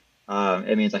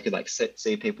it means I could like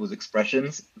see people's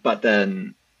expressions. But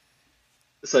then,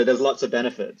 so there's lots of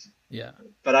benefits.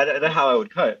 But I don't know how I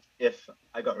would cope if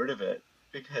I got rid of it,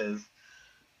 because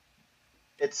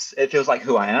it feels like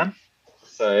who I am.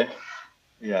 So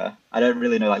I don't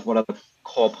really know like what are the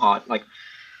core part like.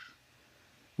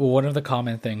 Well, one of the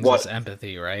common things is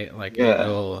empathy, right? Like it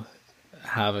will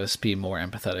have us be more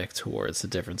empathetic towards the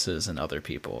differences in other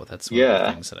people. That's one of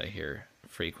the things that I hear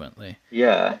frequently.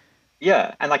 And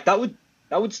like that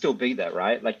would still be there,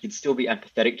 right? Like you'd still be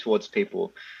empathetic towards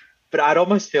people, but I'd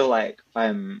almost feel like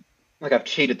I've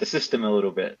cheated the system a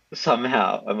little bit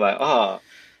somehow. I'm like,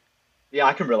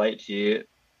 I can relate to you.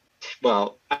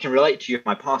 Well, I can relate to you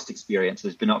from my past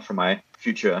experiences, but not from my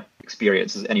future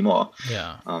experiences anymore.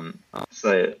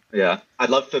 I'd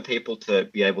love for people to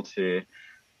be able to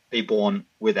be born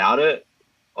without it,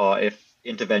 or if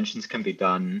interventions can be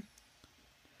done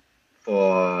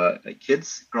for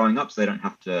kids growing up so they don't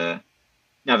have to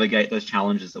navigate those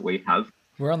challenges that we have.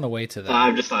 We're on the way to that. So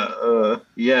I'm just like, we're on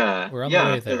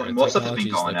the way there. Like, more stuff has been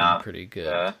going out. Pretty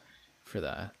good for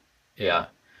that.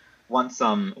 Once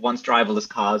driverless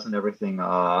cars and everything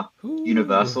are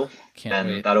universal,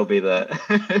 then that'll be the...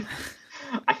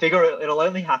 I figure it'll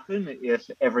only happen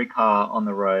if every car on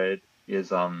the road is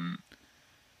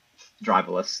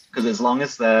driverless. Because as long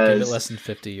as there's... Give it less than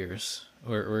 50 years.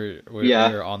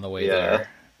 We're on the way there.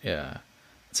 Yeah,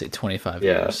 I'd say 25 yeah.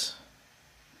 years.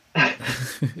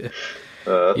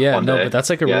 Yeah, One no, day. but that's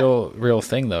like a Yeah, real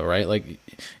thing though, right? Like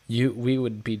we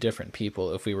would be different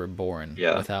people if we were born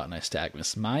yeah, without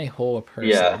nystagmus. My whole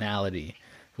yeah. personality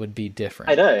would be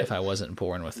I different know. if I wasn't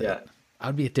born with it. Yeah, I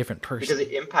would be a different because person.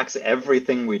 it impacts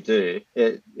everything we do.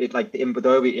 It like the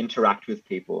way we interact with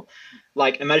people.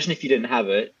 Like, imagine if you didn't have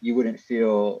it, you wouldn't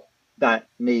feel that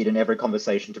need in every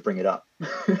conversation to bring it up.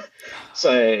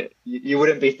 So you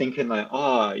wouldn't be thinking like,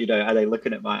 oh, are they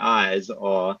looking at my eyes,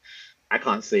 or I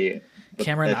can't see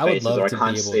Cameron, their I would faces, or love I to be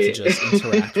can't able to see. just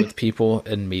interact with people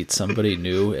and meet somebody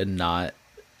new and not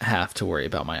have to worry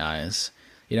about my eyes.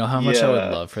 You know how much I would Yeah,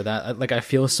 love for that? Like, I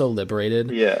feel so liberated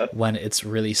yeah. when it's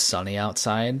really sunny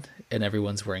outside and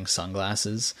everyone's wearing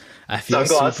sunglasses.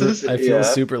 Sunglasses. I feel Yeah,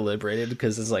 super liberated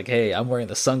because it's like, hey, I'm wearing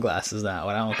the sunglasses now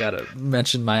and I don't gotta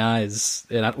mention my eyes.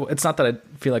 And it's not that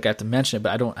I feel like I have to mention it,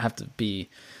 but I don't have to be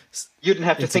you didn't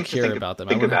have to insecure about them. I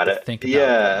think wouldn't have about to it. think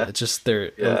about them. Yeah, It's just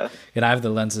they're, yeah, and I have the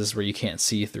lenses where you can't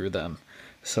see through them,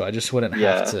 so I just wouldn't have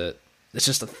yeah, to. It's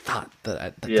just a thought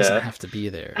that doesn't yeah, have to be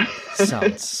there. And it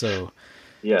sounds so.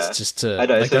 It's yeah. just I to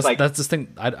know. like So it's like, that's the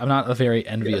thing. I'm not a very yeah,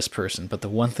 envious person, but the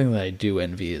one thing that I do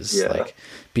envy is yeah, like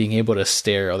being able to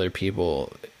stare other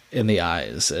people in the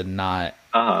eyes and not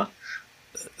uh-huh,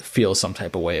 feel some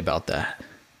type of way about that.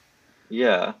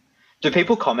 yeah. Do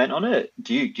people comment on it?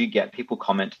 Do you get people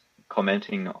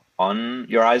commenting on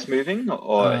your eyes moving,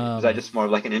 or is that Um, just more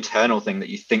of like an internal thing that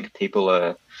you think people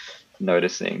are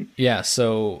noticing? Yeah,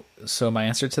 so my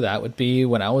answer to that would be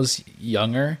when I was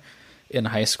younger in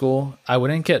high school, I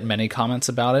wouldn't get many comments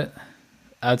about it.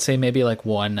 I'd say maybe like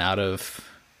 1 out of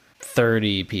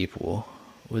 30 people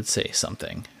would say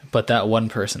something. But that one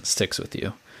person sticks with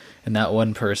you. And that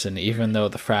one person, even though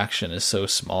the fraction is so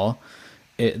small,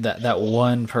 that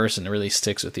one person really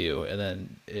sticks with you, and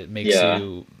then it makes Yeah,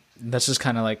 you. That's just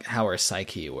kind of like how our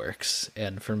psyche works,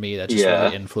 and for me, that just really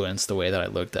yeah, influenced the way that I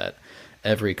looked at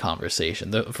every conversation.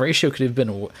 The ratio could have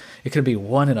been, it could be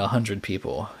 1 in 100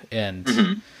 people, and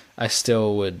hmm, I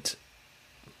still would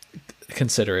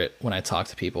consider it when I talk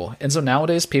to people. And so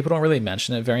nowadays, people don't really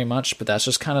mention it very much, but that's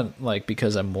just kind of like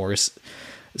because I'm more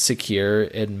secure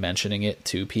in mentioning it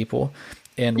to people.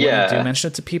 And when I do yeah. mention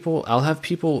it to people, I'll have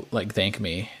people like thank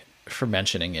me for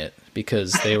mentioning it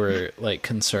because they were like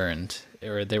concerned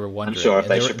or they were I'm sure wondering if and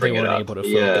they should they bring it weren't up. able to Yeah.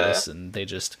 focus and they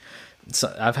just.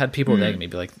 So I've had people thank Mm, me,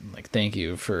 be like thank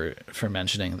you for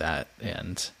mentioning that,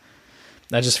 and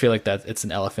I just feel like that it's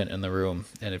an elephant in the room,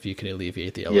 and if you can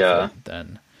alleviate the yeah. elephant,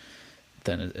 then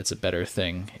it's a better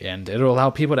thing, and it'll allow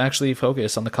people to actually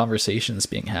focus on the conversations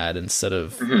being had instead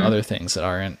of Hmm. other things that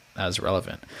aren't as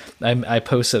relevant. I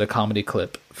posted a comedy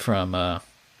clip from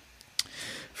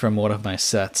one of my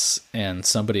sets, and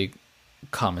somebody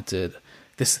commented,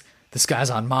 "This guy's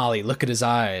on Molly. Look at his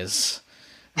eyes."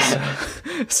 So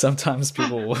sometimes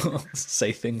people will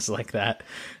say things like that.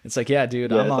 It's like, yeah,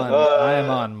 dude, Yeah. It's like, I am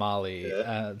on Molly.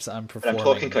 yeah. So I'm And I'm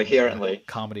talking performing in a coherently.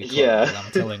 comedy club, Yeah. and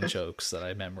I'm telling jokes that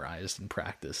I memorized and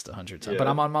practiced 100 times. But Yeah.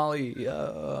 I'm on Molly.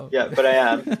 Yeah. But I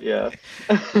am. Yeah.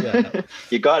 Yeah,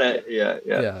 You got it. Yeah.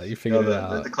 Yeah. yeah, you You're figured it the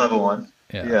out. clever one.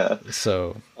 Yeah. Yeah.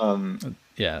 So Um.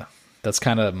 yeah, that's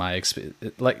kind of my experience.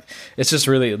 Like, it's just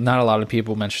really not a lot of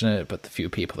people mention it, but the few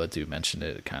people that do mention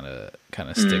it, kind of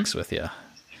Mm, sticks with you.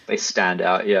 they stand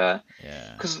out. Yeah.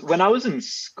 Yeah. Because when I was in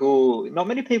school, not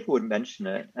many people would mention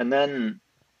it, and then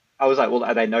I was like, well,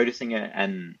 are they noticing it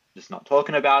and just not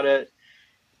talking about it?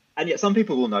 And yet some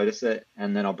people will notice it,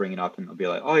 and then I'll bring it up and I'll be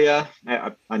like, oh yeah,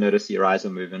 I noticed your eyes are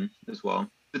moving as well.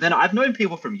 But then I've known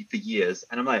people for years,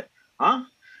 and I'm like, huh?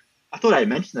 I thought I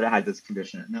mentioned that I had this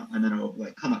condition. No, and then it'll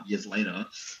like come up years later,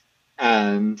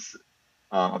 and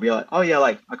I'll be like, oh yeah,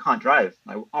 like I can't drive.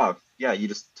 Like, oh yeah, you're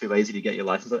just too lazy to get your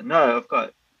license. Like, no, I've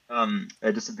got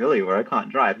a disability where I can't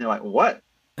drive. And they're like, what?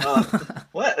 Uh,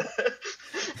 what?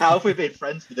 How have we been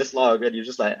friends for this long? And you're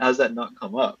just like, how's that not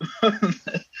come up?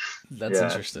 That's Yeah,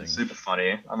 it's interesting. super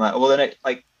funny. I'm like, well, then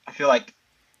I feel like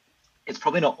it's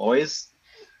probably not always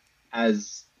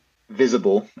as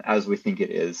visible as we think it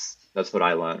is. That's what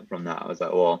I learned from that. I was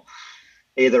like, well,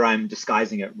 either I'm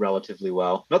disguising it relatively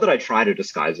well. Not that I try to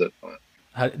disguise it, but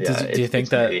yeah, Do you think it's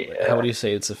that? maybe How would you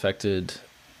say it's affected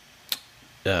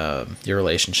your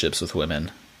relationships with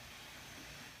women?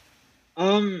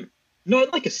 not in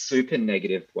like a super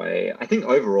negative way. I think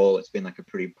overall it's been like a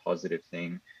pretty positive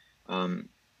thing. Um,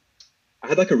 I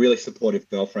had like a really supportive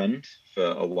girlfriend for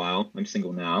a while. I'm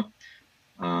single now.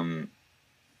 Um,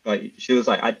 but she was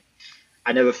like,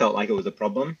 I never felt like it was a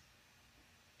problem.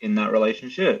 in that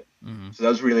relationship. Mm-hmm. So that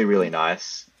was really, really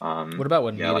nice. What about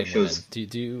when Yeah, like meeting she women? was Do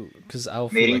you, because I'll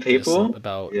feel meeting like this people.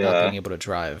 about not being Yeah. able to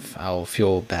drive. I'll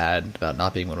feel bad about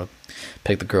not being able to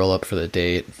pick the girl up for the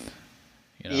date,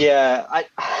 you know? Yeah,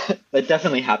 that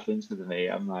definitely happens with me.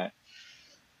 I'm like,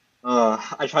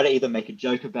 I try to either make a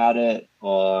joke about it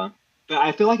or, but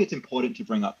I feel like it's important to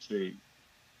bring up too,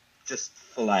 just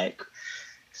for like,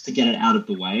 just to get it out of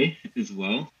the way as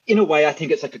well. In a way, I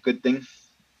think it's like a good thing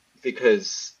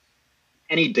because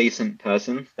any decent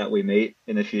person that we meet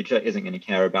in the future isn't going to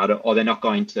care about it, or they're not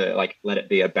going to like let it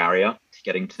be a barrier to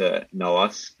getting to know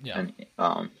us Yeah. and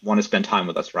want to spend time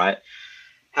with us, right?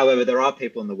 However, there are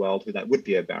people in the world who that would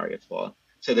be a barrier for.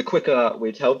 So the quicker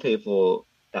we tell people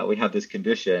that we have this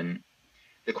condition,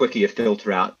 the quicker you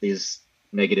filter out these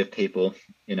negative people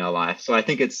in our life. So I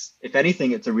think it's, if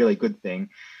anything, it's a really good thing.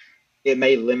 It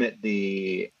may limit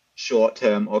the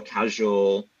short-term or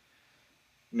casualness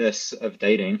of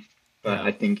dating, but Yeah.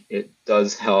 I think it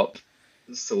does help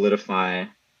solidify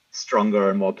stronger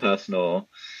and more personal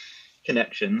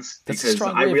connections That's a because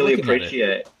strong I way of really looking at it.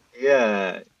 appreciate,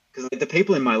 yeah, because like, the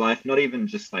people in my life, not even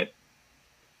just like,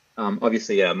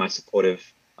 obviously, yeah, my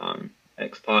supportive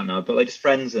ex-partner, but like just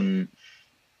friends and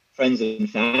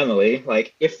family,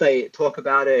 like if they talk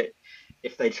about it,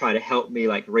 if they try to help me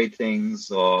like read things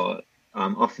or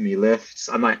offer me lifts,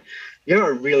 I'm like,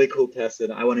 you're a really cool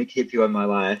person. I want to keep you in my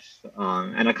life.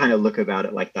 And I kind of look about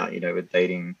it like that, you know, with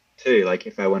dating too. Like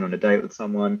if I went on a date with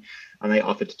someone and they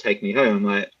offered to take me home, I'm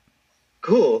like,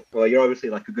 cool. Well, you're obviously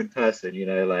like a good person, you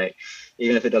know, like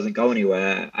even if it doesn't go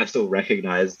anywhere, I still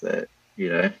recognize that, you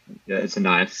know, yeah, it's a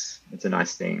nice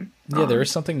thing. Yeah, there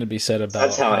is something to be said So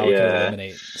that's about how, how it could yeah,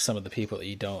 eliminate some of the people that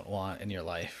you don't want in your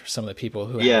life, some of the people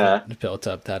who yeah, haven't built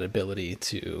up that ability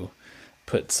to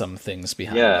put some things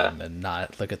behind yeah, them and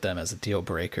not look at them as a deal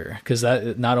breaker. Because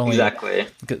that not only, exactly.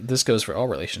 this goes for all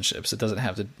relationships. It doesn't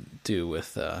have to do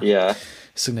with Yeah,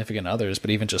 significant others,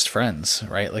 but even just friends,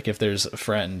 right? Like if there's a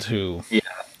friend who, yeah,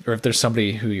 or if there's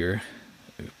somebody who you're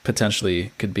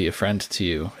potentially could be a friend to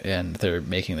you and they're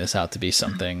making this out to be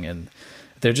something and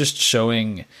they're just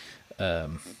showing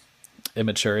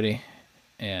immaturity,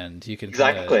 and you could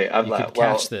kind of exactly. I'm you could like, catch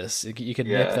well, this, you could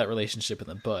nip yeah, that relationship in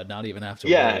the bud, not even have to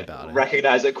worry yeah, about it.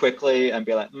 recognize it quickly and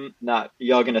be like, nah,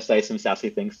 you're gonna say some sassy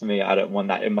things to me. I don't want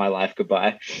that in my life.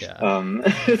 Goodbye. Yeah. Um,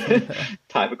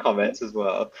 type of comments as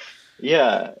well.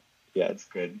 Yeah, yeah, it's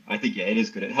good. I think yeah, it is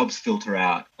good. It helps filter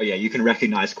out. Oh yeah, you can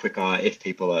recognize quicker if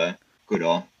people are good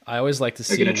or I always like to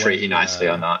they're see gonna treat you when nicely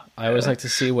or not. I always Yeah, like to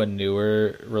see when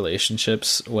newer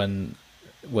relationships, when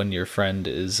your friend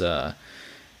is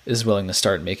willing to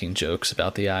start making jokes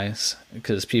about the eyes,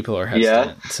 because people are yeah,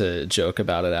 hesitant to joke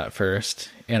about it at first,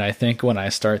 and I think when I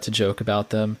start to joke about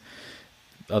them,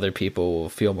 other people will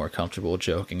feel more comfortable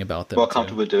joking about them more too.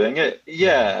 comfortable doing it. Yeah.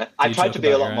 Yeah, Do I you tried joke to be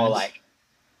a about your lot more eyes? like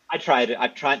I've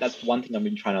tried. That's one thing I've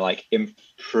been trying to like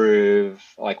improve,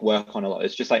 like work on a lot.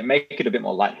 It's just like make it a bit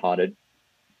more lighthearted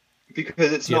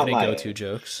because it's Do you have not any go-to like,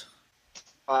 jokes?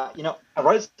 you know, I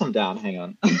wrote some down. Hang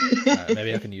on,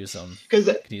 Maybe I can use them. because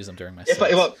Can use them during my if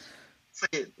sets. I,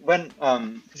 see, when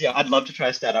 'cause, yeah, I'd love to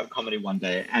try stand up comedy one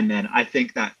day, and then I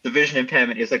think that the vision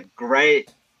impairment is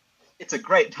it's a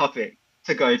great topic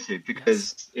to go to Yes.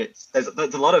 because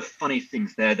there's a lot of funny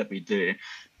things there that we do.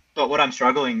 But what I'm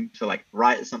struggling to like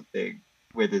write something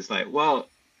with is like, well,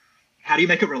 how do you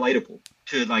make it relatable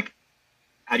to like,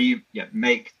 how do you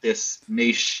make this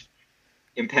niche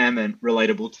impairment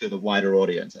relatable to the wider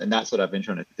audience? And that's what I've been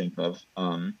trying to think of.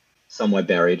 Somewhere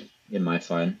buried in my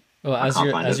phone. Well, I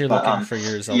can't find as it, you're but looking for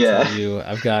yours, I'll tell yeah. you.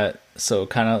 I've got, so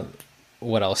kind of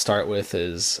what I'll start with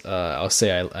is I'll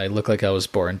say I look like I was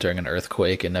born during an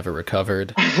earthquake and never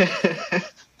recovered.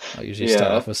 I'll usually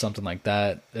start Yeah. off with something like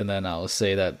that, and then I'll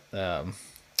say that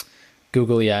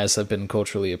googly eyes have been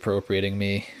culturally appropriating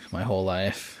me my whole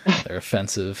life. They're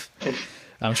offensive.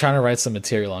 I'm trying to write some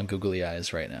material on googly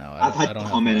eyes right now. I've I had don't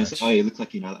have comments. Oh, much. you look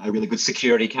like a really good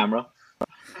security camera.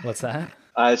 What's that?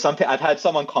 I've had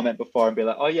someone comment before and be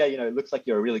like, "Oh yeah, it looks like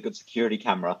you're a really good security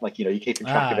camera. Like, you're keeping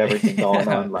track of Ah, everything going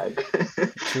yeah, on." Like,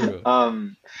 true.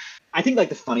 um, I think like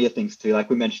the funnier things too, like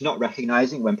we mentioned, not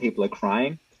recognizing when people are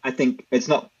crying. I think it's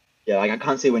not, yeah, like I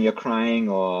can't see when you're crying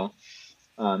or,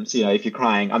 so if you're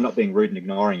crying, I'm not being rude and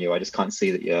ignoring you. I just can't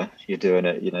see that you're doing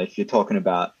it. If you're talking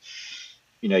about,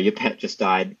 your pet just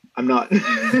died, I'm not,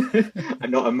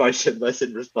 I'm not emotionless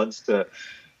in response to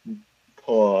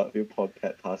your poor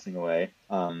pet passing away.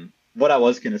 What I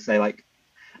was gonna say, like,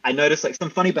 I noticed like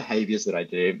some funny behaviors that I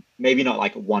do. Maybe not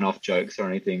like one-off jokes or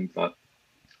anything, but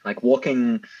like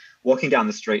walking down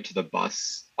the street to the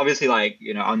bus. Obviously, like,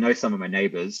 I know some of my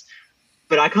neighbors,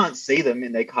 but I can't see them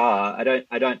in their car. I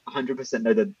don't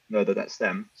 100% know that that's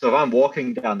them. So if I'm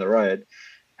walking down the road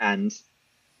and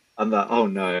I'm like, oh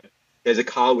no, there's a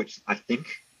car which I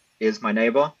think is my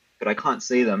neighbor, but I can't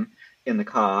see them in the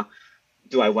car.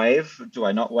 Do I wave? Do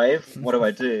I not wave? What do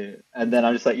I do? And then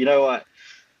I'm just like, you know what?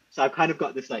 So I've kind of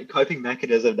got this like coping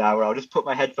mechanism now where I'll just put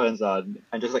my headphones on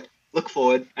and just like look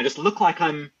forward and just look like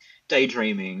I'm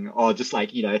daydreaming or just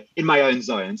like, you know, in my own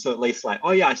zone. So at least like,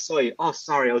 oh yeah, I saw you. Oh,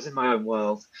 sorry, I was in my own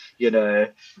world, you know.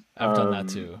 I've done that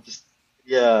too. Just,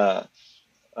 yeah.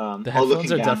 The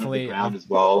headphones are definitely at the ground as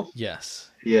well. Yes.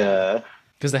 Yeah.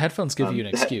 Because the headphones give you an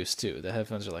excuse too. The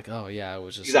headphones are like, oh yeah, I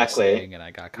was just exactly listening and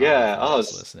I got caught up I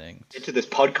was listening. Into this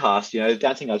podcast, you know,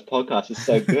 Dancing Guys podcast is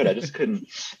so good. I just couldn't.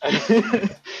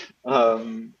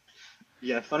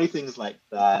 Yeah, funny things like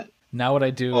that. Now what I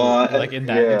do, like in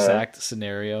that exact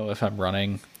scenario, if I'm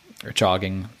running or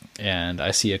jogging and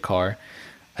I see a car,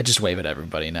 I just wave at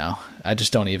everybody now. I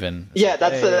just don't even. Yeah,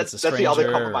 that's the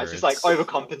other compromise. Just like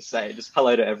overcompensate. Just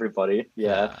hello to everybody.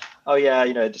 Yeah. Oh yeah,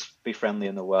 you know, just be friendly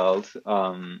in the world.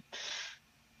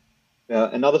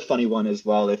 Another funny one as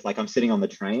well. If like I'm sitting on the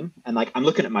train and like I'm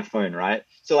looking at my phone, right?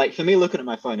 So like for me, looking at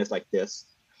my phone is like this.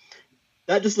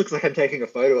 That just looks like I'm taking a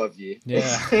photo of you. Yeah.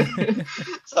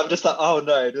 So I'm just like, oh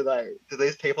no, do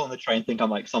these people on the train think I'm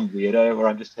like some weirdo where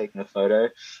I'm just taking a photo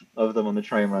of them on the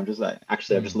train where I'm just like,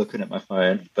 actually, I'm just looking at my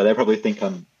phone, but they probably think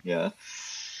I'm, yeah.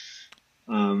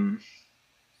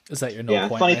 Is that your null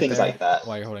point? Funny things like that.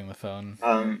 While you're holding the phone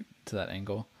to that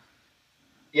angle.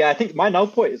 Yeah, I think my null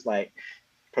point is like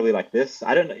probably like this.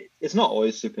 I don't know. It's not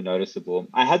always super noticeable.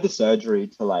 I had the surgery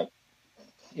to like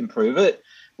improve it.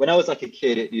 When I was like a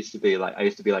kid, it used to be like I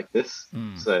used to be like this,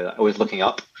 so I was looking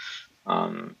up.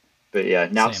 But yeah,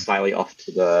 now it's slightly off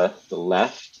to the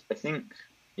left. I think.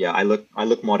 Yeah, I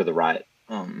look more to the right,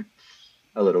 a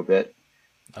little bit.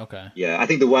 Okay. Yeah, I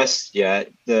think the worst. Yeah,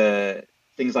 the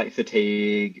things like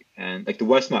fatigue and like the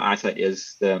worse my eyesight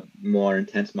is, the more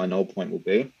intense my null point will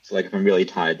be. So like if I'm really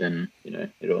tired, then you know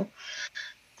it'll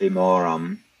be more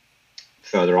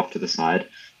further off to the side.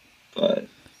 But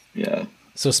yeah.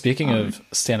 So speaking of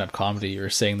stand-up comedy, you were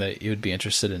saying that you would be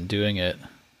interested in doing it.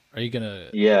 Are you gonna?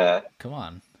 Yeah. Come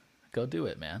on, go do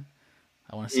it, man.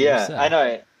 I want to see. Yeah, I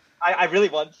know. I really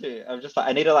want to. I'm just like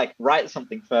I need to like write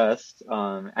something first,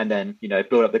 and then you know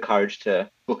build up the courage to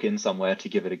book in somewhere to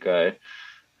give it a go.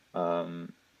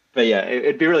 But yeah,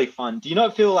 it'd be really fun. Do you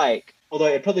not feel like? Although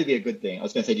it'd probably be a good thing. I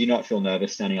was going to say, do you not feel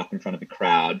nervous standing up in front of a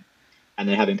crowd and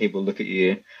then having people look at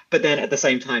you? But then at the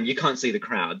same time, you can't see the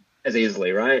crowd as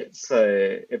easily, right? So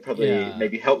it probably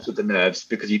maybe helps with the nerves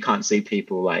because you can't see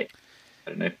people like,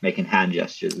 I don't know, making hand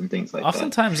gestures and things like that.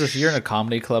 Oftentimes, if you're in a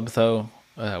comedy club, though,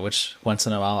 which once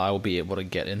in a while I will be able to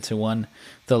get into one,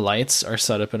 the lights are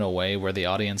set up in a way where the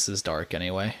audience is dark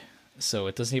anyway. So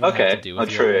it doesn't even have to do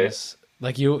with your eyes.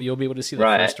 Like you'll be able to see the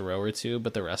first row or two,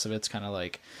 but the rest of it's kind of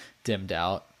like dimmed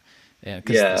out, and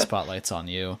because the spotlight's on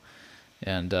you.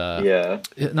 And no,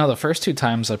 the first two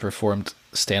times I performed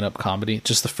stand-up comedy,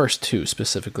 just the first two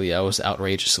specifically, I was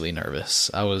outrageously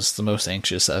nervous. I was the most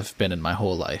anxious I've been in my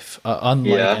whole life,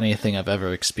 unlike anything I've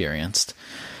ever experienced,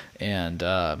 and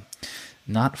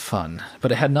not fun.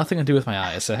 But it had nothing to do with my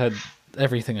eyes. It had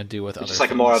everything to do with other. Just like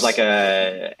things. More of like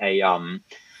a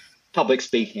public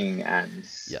speaking and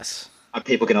are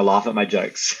people going to laugh at my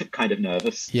jokes? Kind of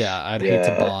nervous. Yeah, I'd hate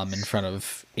to bomb in front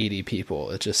of 80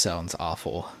 people. It just sounds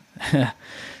awful.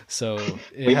 So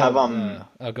we have oh,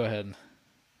 go ahead.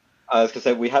 I was gonna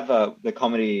say we have the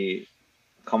comedy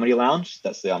lounge.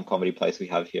 That's the comedy place we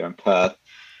have here in Perth,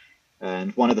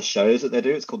 and one of the shows that they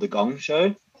do, it's called the Gong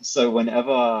Show. So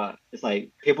whenever it's like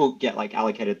people get like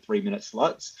allocated 3-minute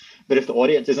slots, but if the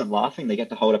audience isn't laughing, they get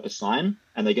to hold up a sign,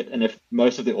 and if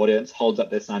most of the audience holds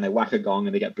up their sign, they whack a gong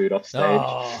and they get booed off stage.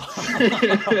 Oh,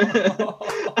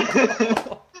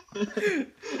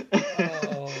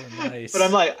 nice. But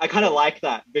I'm like, I kind of like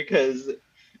that because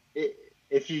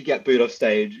if you get booed off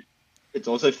stage, it's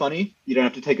also funny. You don't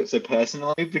have to take it so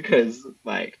personally because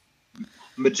like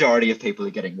majority of people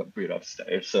are getting booed off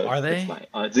stage. So are they? Like,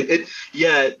 it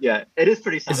is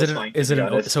pretty satisfying.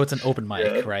 So it's an open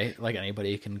mic, right? Like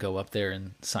anybody can go up there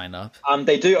and sign up.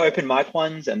 They do open mic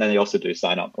ones, and then they also do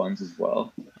sign up ones as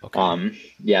well.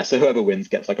 Okay. So whoever wins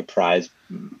gets like a prize.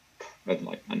 Of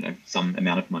like I don't know, some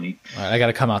amount of money. All right, I got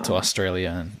to come out to Australia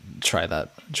and try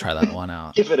that one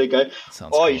out. Give it a go.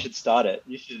 Sounds cool. You should start it.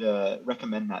 You should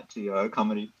recommend that to your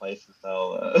comedy places.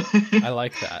 They'll I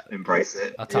like that. Embrace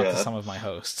it. I'll talk to some of my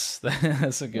hosts.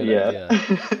 That's a good idea.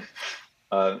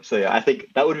 So yeah, I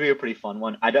think that would be a pretty fun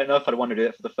one. I don't know if I'd want to do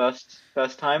it for the first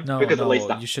time No, because at least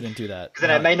no, you shouldn't do that. because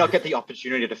then I may not get the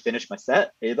opportunity to finish my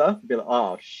set either. Be like,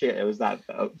 oh shit, it was that.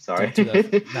 Oh, sorry, don't do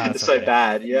that. No, it's it's so okay.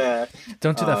 bad. Yeah,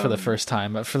 Don't do that for the first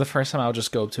time. For the first time, I'll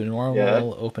just go up to a normal Yeah.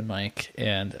 open mic,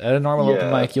 and at a normal open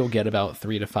Yeah. mic, you'll get about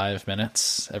 3 to 5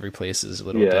 minutes. Every place is a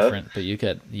little Yeah. different, but you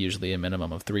get usually a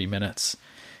minimum of 3 minutes.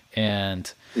 And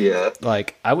yeah,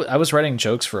 like I was writing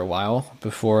jokes for a while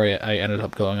before I ended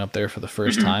up going up there for the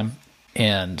first time,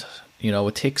 and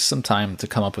it takes some time to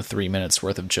come up with 3 minutes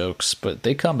worth of jokes, but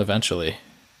they come eventually.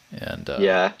 And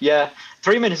yeah.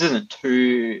 3 minutes isn't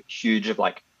too huge of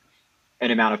like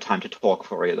an amount of time to talk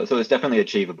for either, so it's definitely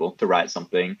achievable to write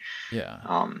something. yeah,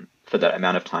 For that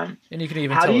amount of time. and you can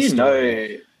even How tell do a you story.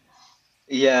 know?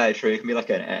 Yeah, true. It can be like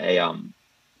like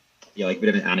a bit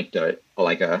of an anecdote or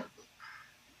like a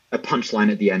punchline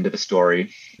at the end of a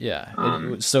story.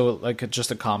 Yeah. So like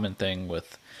just a common thing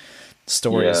with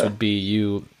stories Yeah. would be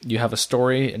you have a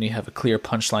story and you have a clear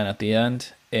punchline at the end,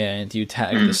 and you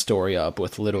tag the story up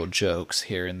with little jokes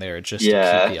here and there just to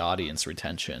Yeah. keep the audience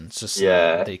retention, just so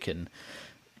Yeah. that they can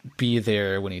be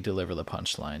there when you deliver the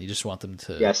punchline. You just want them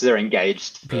to Yeah, so they're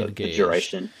engaged be for the engaged.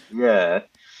 duration. Yeah.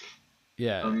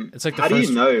 Yeah. It's like the How do first.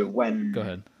 you know when? Go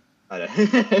ahead. I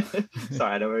don't...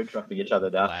 Sorry, I know we're interrupting each other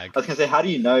now. Lag. I was gonna say, how do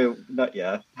you know?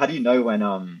 How do you know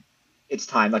when it's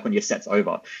time, like when your set's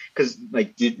over? Because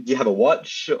like, do you have a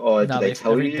watch or do No, they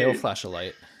tell you? they'll flash a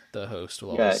light. The host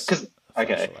will Yeah, always because flash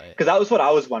okay, a light. because that was what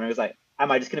I was wondering. Was like, am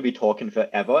I just going to be talking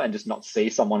forever and just not see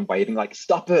someone waving? Like,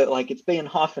 stop it! Like, it's been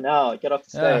half an hour. Get off the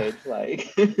stage.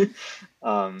 Like,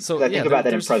 So 'cause I think about that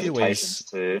in there's a few presentations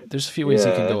too. There's a few ways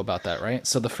you can Yeah. go about that, right?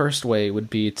 So the first way would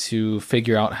be to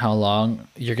figure out how long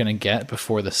you're going to get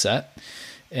before the set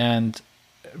and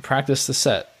practice the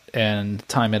set and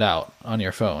time it out on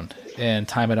your phone and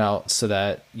time it out so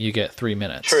that you get 3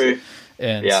 minutes. True.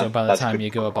 And Yeah, so by the that's a time good you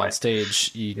go up on point. stage,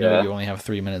 you know Yeah. you only have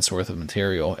 3 minutes worth of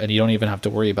material, and you don't even have to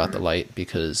worry about the light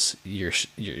because your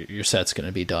set's going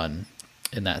to be done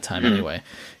in that time anyway.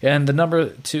 And the number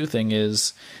 2 thing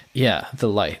is, the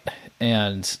light.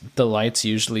 And the light's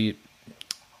usually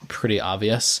pretty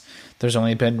obvious. There's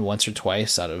only been once or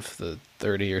twice out of the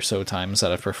 30 or so times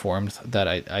that I've performed that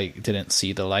I didn't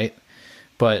see the light.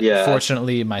 But Yeah.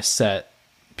 fortunately, my set,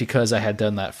 because I had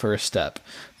done that first step,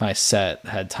 my set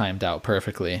had timed out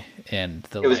perfectly, and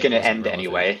the It was light going to wasn't end relevant.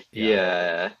 anyway.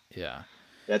 Yeah. Yeah.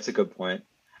 That's a good point.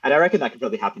 And I reckon that could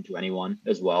probably happen to anyone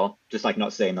as well, just like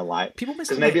not seeing the light. People miss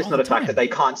Because the maybe light it's all not the a fact time. that they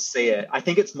can't see it. I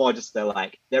think it's more just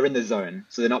they're in the zone,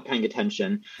 so they're not paying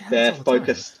attention. They're all the time.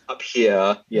 focused up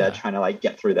here, Yeah. trying to like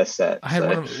get through their set. I had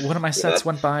So, one of my sets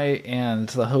went by, and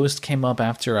the host came up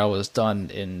after I was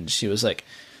done, and she was like,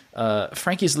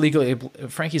 Frankie's legally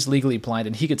blind,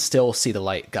 and he could still see the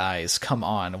light. Guys, come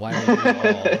on! Why are you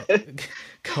all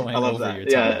going I love over that. your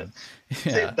Yeah. time?" See,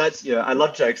 Yeah, that's I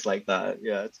love jokes like that.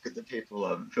 Yeah, it's good that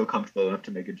people feel comfortable enough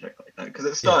to make a joke like that because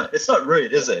it's not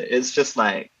rude, is it? It's just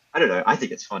like I don't know. I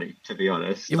think it's funny, to be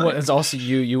honest. It's also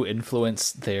you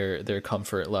influence their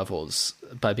comfort levels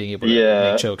by being able to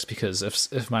Yeah. make jokes, because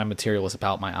if my material was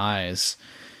about my eyes,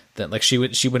 then like she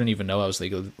wouldn't even know I was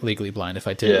legally blind if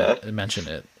I did mention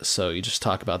it. So you just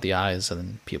talk about the eyes, and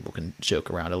then people can joke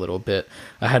around a little bit.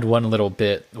 I had one little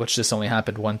bit, which this only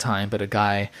happened one time, but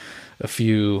a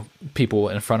few people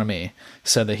in front of me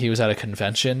said that he was at a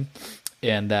convention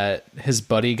and that his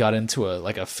buddy got into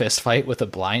a fist fight with a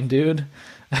blind dude.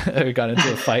 Or got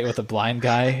into a fight with a blind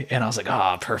guy, and I was like,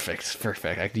 perfect,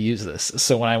 I could use this.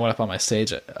 So when I went up on my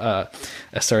stage, I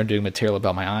started doing material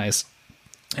about my eyes,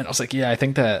 and I was like, I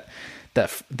think that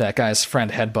guy's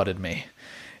friend headbutted me,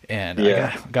 and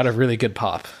I got a really good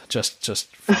pop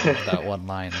just from that one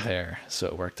line there. So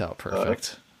it worked out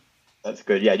perfect. That's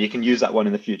good. Yeah, you can use that one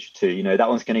in the future too. That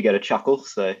one's going to get a chuckle,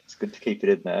 so it's good to keep it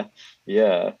in there.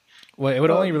 Yeah. Well, it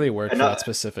would only really work for and, that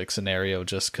specific scenario,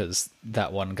 just because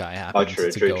that one guy happened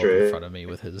to go up in front of me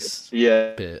with his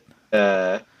bit.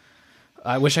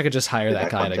 I wish I could just hire that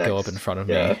guy to go up in front of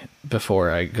me before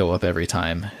I go up every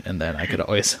time, and then I could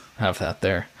always have that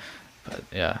there. But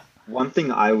yeah. One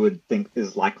thing I would think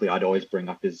is likely I'd always bring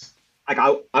up is like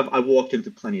I've walked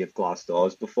into plenty of glass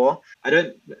doors before.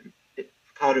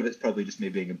 Part of it's probably just me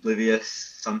being oblivious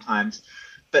sometimes.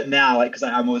 But now, like, because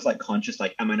I'm always like conscious,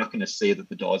 like, am I not going to see that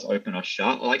the door's open or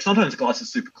shut? Or like sometimes glass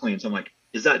is super clean, so I'm like,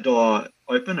 is that door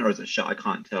open or is it shut? I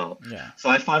can't tell. Yeah. So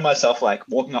I find myself like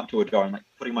walking up to a door and like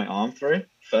putting my arm through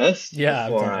first. Yeah,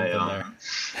 before I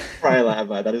have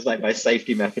that is like my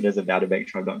safety mechanism now to make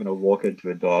sure I'm not going to walk into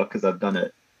a door, because I've done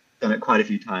it quite a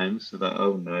few times. So that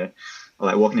or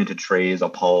like walking into trees or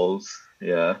poles.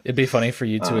 Yeah. It'd be funny for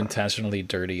you to intentionally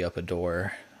dirty up a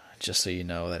door just so you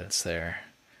know that it's there.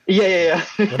 Yeah.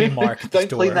 Let me mark this Don't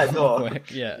door clean that door. real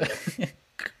quick. Yeah.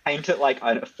 Paint it like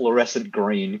a fluorescent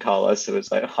green color so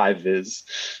it's like high vis.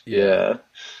 Yeah.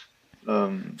 Yeah.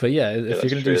 But yeah, if you're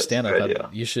gonna do stand up, idea.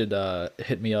 you should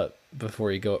hit me up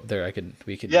before you go up there.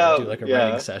 We could Yeah, do like a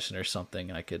writing session or something,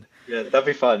 and I could. Yeah, that'd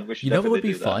be fun. We should You know what would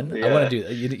definitely be do that. fun? Yeah. I want to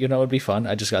do. You know what would be fun?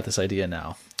 I just got this idea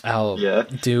now. I'll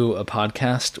do a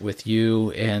podcast with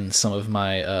you and some of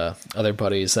my other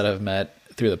buddies that I've met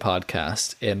through the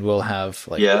podcast, and we'll have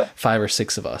like 5 or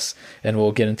 6 of us, and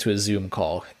we'll get into a Zoom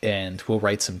call and we'll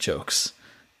write some jokes.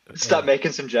 Start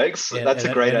making some jokes. That's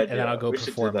a great idea. And then I'll go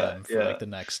perform them for like the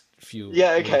next few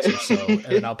weeks or so, and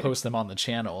then I'll post them on the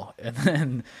channel, and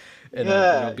then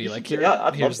it'll be like,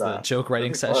 here's the joke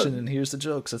writing session, and here's the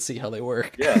jokes. Let's see how they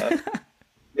work. Yeah,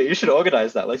 you should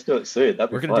organize that. Let's do it soon.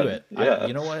 We're gonna do it. Yeah.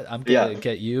 You know what? I'm gonna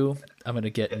get you. I'm gonna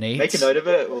get Nate. Make a note of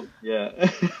it. Well,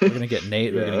 we're gonna get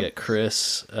Nate. We're gonna get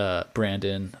Chris,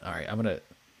 Brandon. All right.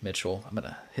 Mitchell. I'm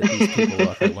gonna hit these people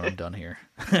up when I'm done here.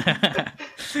 Cool.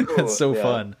 It's so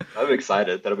fun. I'm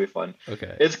excited. That'll be fun.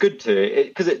 Okay. It's good too,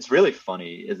 because it's really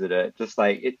funny, isn't it? Just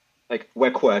like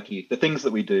we're quirky. The things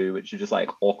that we do, which are just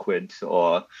like awkward,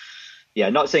 or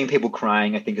not seeing people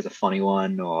crying, I think is a funny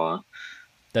one. Or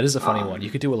that is a funny one.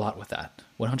 You could do a lot with that.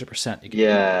 100%. You could do a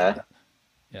lot with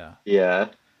that. Yeah.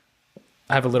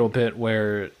 I have a little bit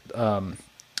where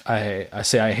I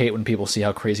say I hate when people see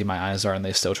how crazy my eyes are and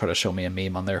they still try to show me a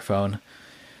meme on their phone.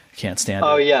 I can't stand it.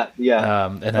 Oh yeah.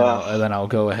 And then I'll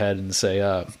go ahead and say,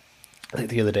 I think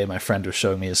the other day my friend was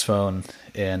showing me his phone,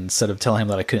 and instead of telling him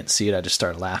that I couldn't see it, I just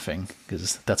started laughing,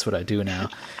 because that's what I do now.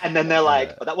 And then they're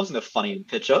like, "Oh, that wasn't a funny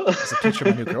picture." It's a picture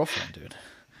of my new girlfriend, dude.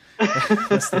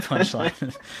 That's the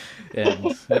punchline,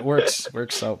 and it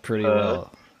works out pretty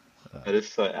well. It is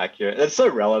so accurate. It's so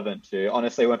relevant too.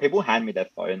 Honestly, when people hand me their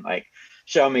phone, like,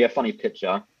 show me a funny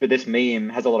picture, but this meme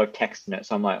has a lot of text in it,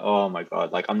 so I'm like, oh my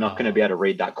god, like I'm not going to be able to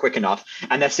read that quick enough,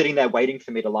 and they're sitting there waiting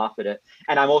for me to laugh at it,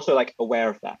 and I'm also like aware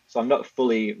of that, so I'm not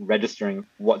fully registering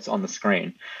what's on the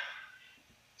screen.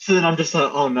 So then I'm just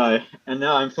like, oh no, and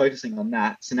now I'm focusing on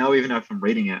that. So now even though if I'm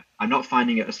reading it, I'm not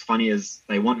finding it as funny as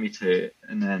they want me to,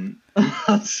 and then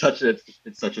it's such a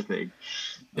thing.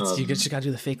 You just gotta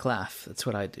do the fake laugh. That's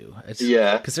what I do.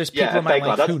 Because there's people in my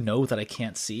life who know that I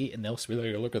can't see, and they'll be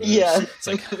like, "Look at this." Yeah, it's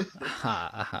like,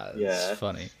 aha. It's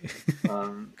funny.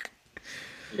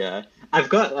 I've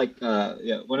got like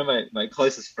one of my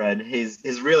closest friend.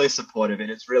 He's really supportive, and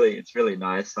it's really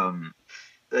nice.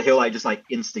 He'll like just like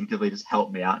instinctively just help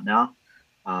me out now.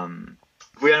 I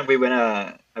went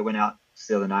out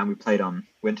the other night. We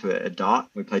went to a dart.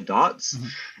 We played darts,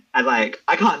 and like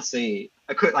I can't see.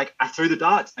 I threw the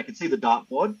darts. I could see the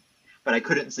dartboard, but I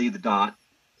couldn't see the dart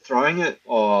throwing it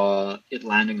or it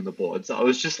landing on the board. So I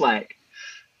was just like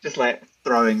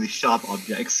throwing these sharp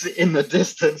objects in the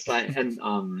distance,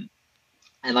 and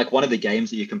like one of the games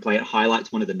that you can play, it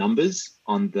highlights one of the numbers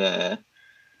on the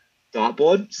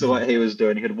dartboard. So what he was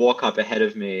doing, he would walk up ahead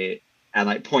of me and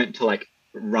like point to like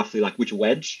roughly like which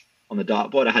wedge on the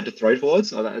dartboard I had to throw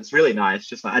towards. So it's really nice.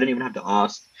 Just like I didn't even have to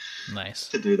ask. Nice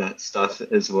to do that stuff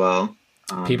as well.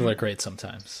 People are great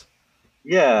sometimes.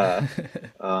 Yeah.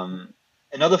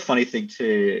 Another funny thing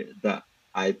too that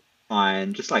I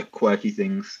find, just like quirky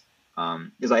things,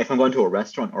 is like if I'm going to a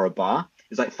restaurant or a bar,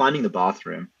 is like finding the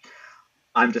bathroom.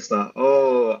 I'm just like,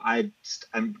 I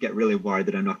get really worried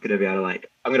that I'm not going to be able to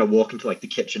I'm going to walk into like the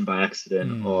kitchen by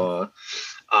accident or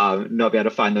not be able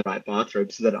to find the right bathroom,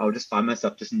 so that I'll just find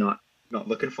myself just not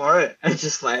looking for it, and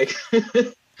just like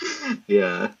But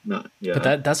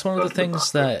that's one of the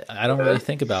things that I don't really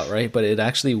think about, right? But it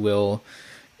actually will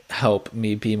help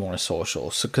me be more social.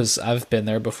 So because I've been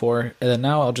there before, and then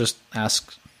now I'll just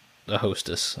ask the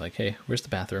hostess, like, "Hey, where's the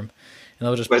bathroom?" And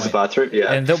they'll just where's the bathroom?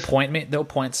 Yeah, and they'll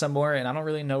point somewhere, and I don't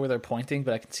really know where they're pointing,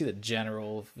 but I can see the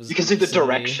general. You can see the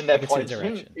direction they're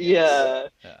pointing. Yeah.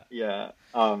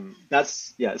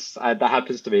 That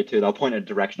happens to me too. They'll point in a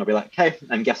direction. I'll be like, "Hey,"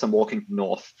 and guess I'm walking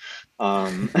north.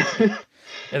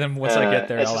 And then once I get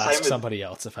there, I'll ask somebody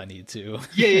else if I need to.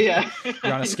 Yeah.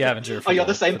 You're on a scavenger. You're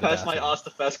the same person I asked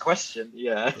the first question.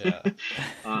 Yeah. It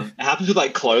happens with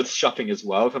like clothes shopping as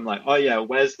well. If I'm like, "Oh yeah,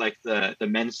 where's like the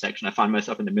men's section?" I find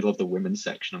myself in the middle of the women's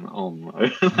section. I'm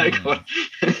like, "Oh no, like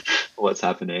what's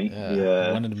happening?"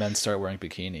 Yeah. When did men start wearing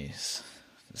bikinis?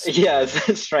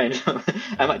 It's strange.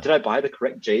 Did I buy the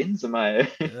correct jeans? Am I?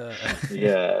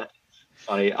 Yeah.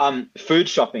 Funny. Food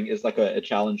shopping is like a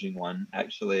challenging one,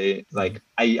 actually. Like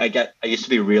I used to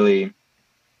be really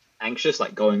anxious,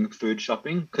 like going food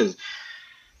shopping, because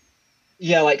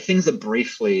like things are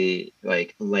briefly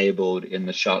like labeled in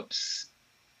the shops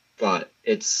but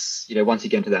it's, once you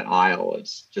get into that aisle,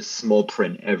 it's just small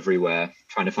print everywhere,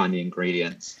 trying to find the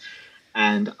ingredients.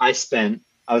 And I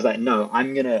was like, no,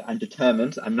 I'm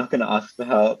determined. I'm not gonna ask for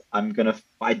help. I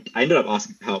ended up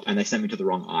asking for help, and they sent me to the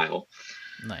wrong aisle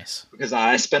Nice. because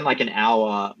I spent like an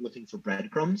hour looking for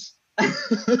breadcrumbs.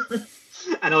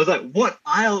 And I was like, what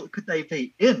aisle could they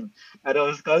be in? And I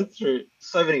was going through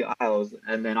so many aisles.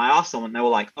 And then I asked someone, they were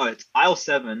like, oh, it's aisle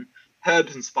 7,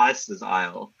 herbs and spices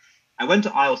aisle. I went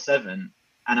to aisle 7,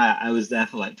 and I was there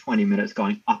for like 20 minutes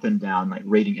going up and down, like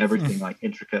reading everything like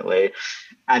intricately.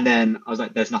 And then I was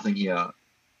like, there's nothing here.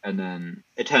 And then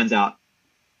it turns out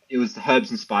it was the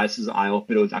herbs and spices aisle,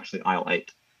 but it was actually aisle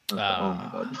 8. I was like, oh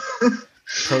my God.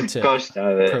 Pro tip. Gosh,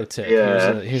 damn it. Pro tip.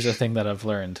 Yeah. Here's a thing that I've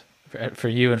learned for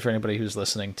you and for anybody who's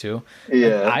listening too.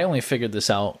 Yeah. I only figured this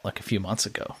out like a few months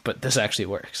ago, but this actually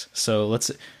works. So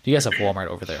you guys have Walmart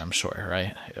over there, I'm sure,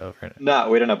 right? No,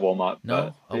 we don't have Walmart.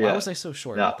 No? But, Why was I so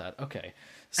sure about that? Okay.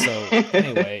 So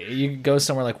anyway, you go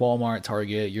somewhere like Walmart,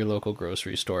 Target, your local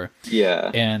grocery store.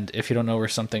 Yeah. And if you don't know where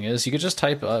something is, you could just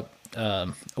type up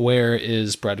where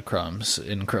is breadcrumbs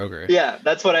in Kroger. Yeah,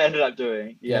 that's what I ended up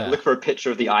doing. Yeah, look for a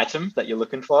picture of the item that you're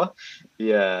looking for.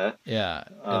 Yeah. Yeah,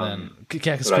 and then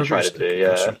because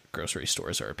grocery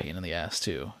stores are a pain in the ass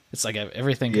too. It's like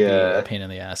everything can be a pain in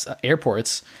the ass.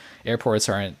 Airports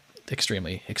aren't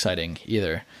extremely exciting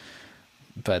either.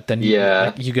 But then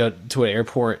you go to an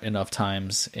airport enough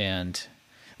times, and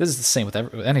this is the same with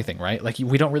anything, right? Like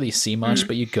we don't really see much,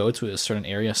 but you go to a certain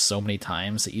area so many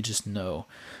times that you just know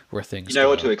where things. You know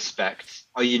what to expect,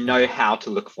 or you know how to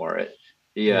look for it.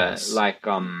 Yeah, yes. Like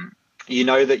you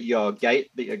know that your gate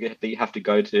that you have to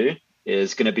go to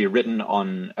is going to be written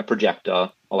on a projector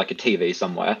or like a TV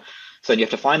somewhere. So you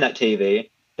have to find that TV.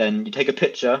 Then you take a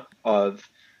picture of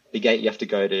the gate you have to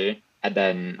go to. And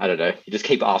then, I don't know, you just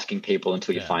keep asking people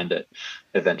until you find it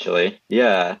eventually.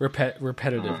 Yeah.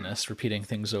 Repetitiveness, repeating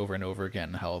things over and over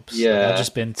again helps. Yeah. Like, I've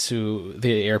just been to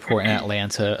the airport in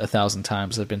Atlanta 1,000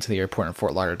 times. I've been to the airport in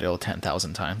Fort Lauderdale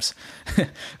 10,000 times.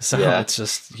 So it's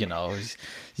just, you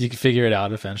can figure it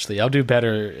out eventually. I'll do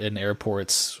better in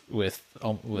airports with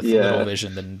little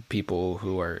vision than people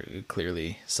who are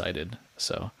clearly sighted.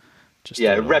 So just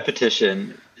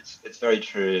repetition. It's very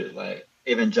true. Like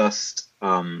even just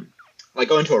like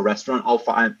going to a restaurant, I'll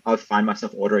find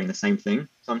myself ordering the same thing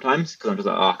sometimes because I'm just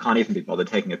like, I can't even be bothered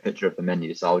taking a picture of the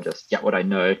menu, so I'll just get what I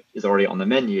know is already on the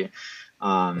menu,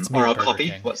 or I'll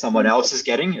copy what someone else is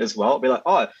getting as well. I'll be like,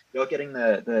 oh, you're getting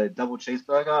the double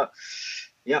cheeseburger.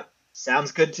 Yep,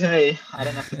 sounds good to me. I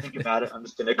don't have to think about it. I'm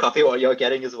just gonna copy what you're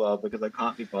getting as well because I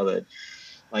can't be bothered.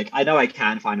 Like I know I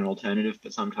can find an alternative,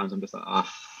 but sometimes I'm just like,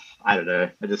 I don't know.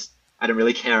 I don't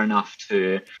really care enough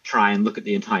to try and look at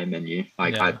the entire menu.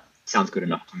 Sounds good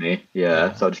enough to me.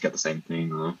 Yeah, so I'll just get the same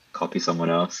thing or copy someone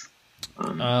else.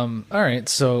 All right,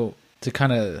 so to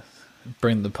kind of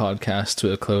bring the podcast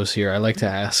to a close here, I like to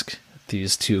ask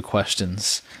these 2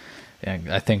 questions,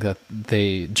 and I think that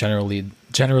they generally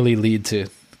lead to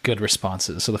good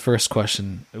responses. So the first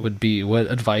question would be,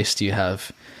 what advice do you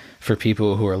have for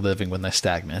people who are living with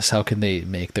nystagmus? How can they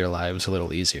make their lives a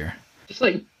little easier? Just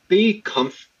like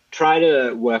try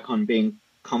to work on being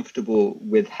comfortable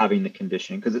with having the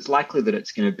condition, because it's likely that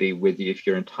it's going to be with you for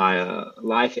your entire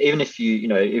life. Even if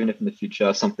even if in the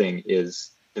future something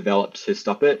is developed to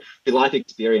stop it, your life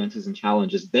experiences and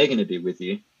challenges, they're going to be with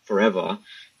you forever.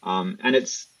 And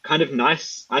it's kind of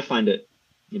nice. I find it,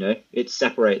 it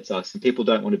separates us, and people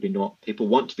don't want to be people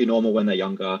want to be normal when they're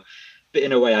younger. But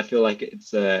in a way, I feel like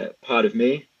it's a part of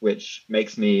me, which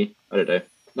makes me, I don't know,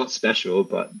 not special,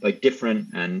 but like different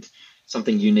and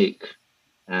something unique.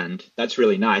 And that's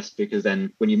really nice because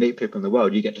then when you meet people in the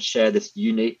world, you get to share this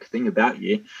unique thing about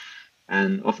you.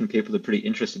 And often people are pretty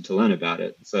interested to learn about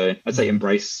it. So I'd say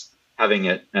embrace having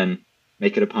it and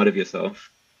make it a part of yourself.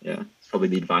 Yeah, it's probably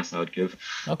the advice I would give.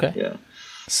 Okay. Yeah.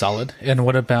 Solid. And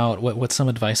what about, what's some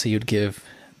advice that you'd give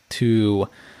to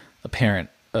a parent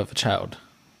of a child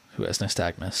who has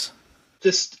nystagmus?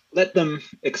 Just let them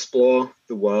explore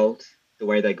the world the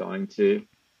way they're going to.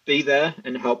 Be there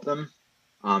and help them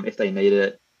if they need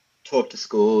it. Talk to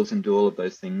schools and do all of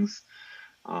those things.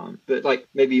 But like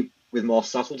maybe with more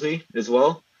subtlety as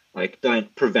well. Like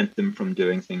don't prevent them from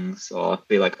doing things or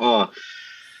be like, oh,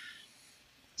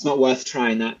 it's not worth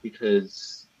trying that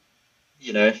because,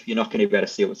 you're not going to be able to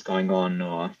see what's going on,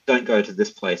 or don't go to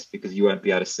this place because you won't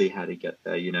be able to see how to get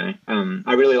there,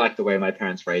 I really like the way my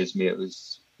parents raised me. It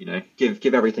was,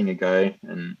 give everything a go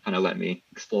and kind of let me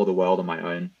explore the world on my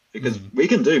own. Because we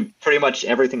can do pretty much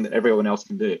everything that everyone else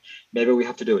can do. Maybe we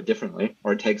have to do it differently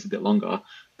or it takes a bit longer,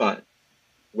 but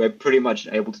we're pretty much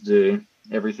able to do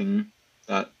everything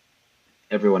that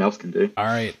everyone else can do. All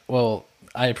right. Well,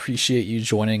 I appreciate you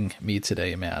joining me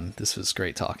today, man. This was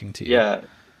great talking to you. Yeah,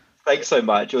 thanks so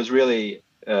much. It was really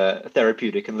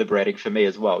therapeutic and liberating for me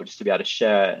as well, just to be able to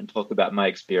share and talk about my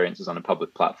experiences on a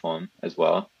public platform as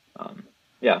well.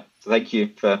 Yeah, so thank you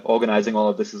for organizing all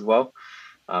of this as well.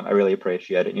 I really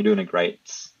appreciate it. And you're doing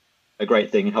a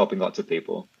great thing and helping lots of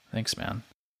people. Thanks, man.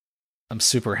 I'm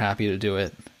super happy to do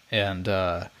it. And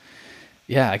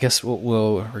yeah, I guess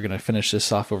we're going to finish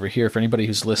this off over here. For anybody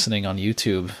who's listening on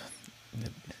YouTube,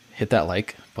 hit that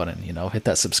like button, hit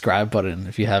that subscribe button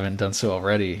if you haven't done so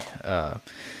already.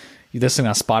 You listening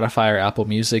on Spotify or Apple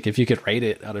Music, if you could rate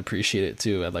it, I'd appreciate it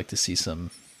too. I'd like to see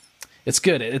some. It's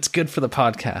good. It's good for the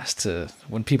podcast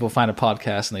when people find a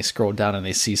podcast and they scroll down and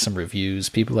they see some reviews.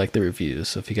 People like the reviews.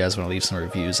 So if you guys want to leave some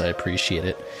reviews, I appreciate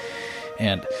it.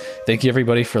 And thank you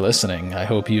everybody for listening. I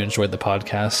hope you enjoyed the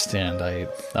podcast, and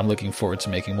I'm looking forward to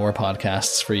making more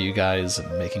podcasts for you guys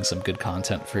and making some good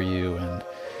content for you.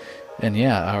 And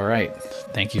yeah, all right.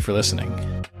 Thank you for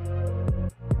listening.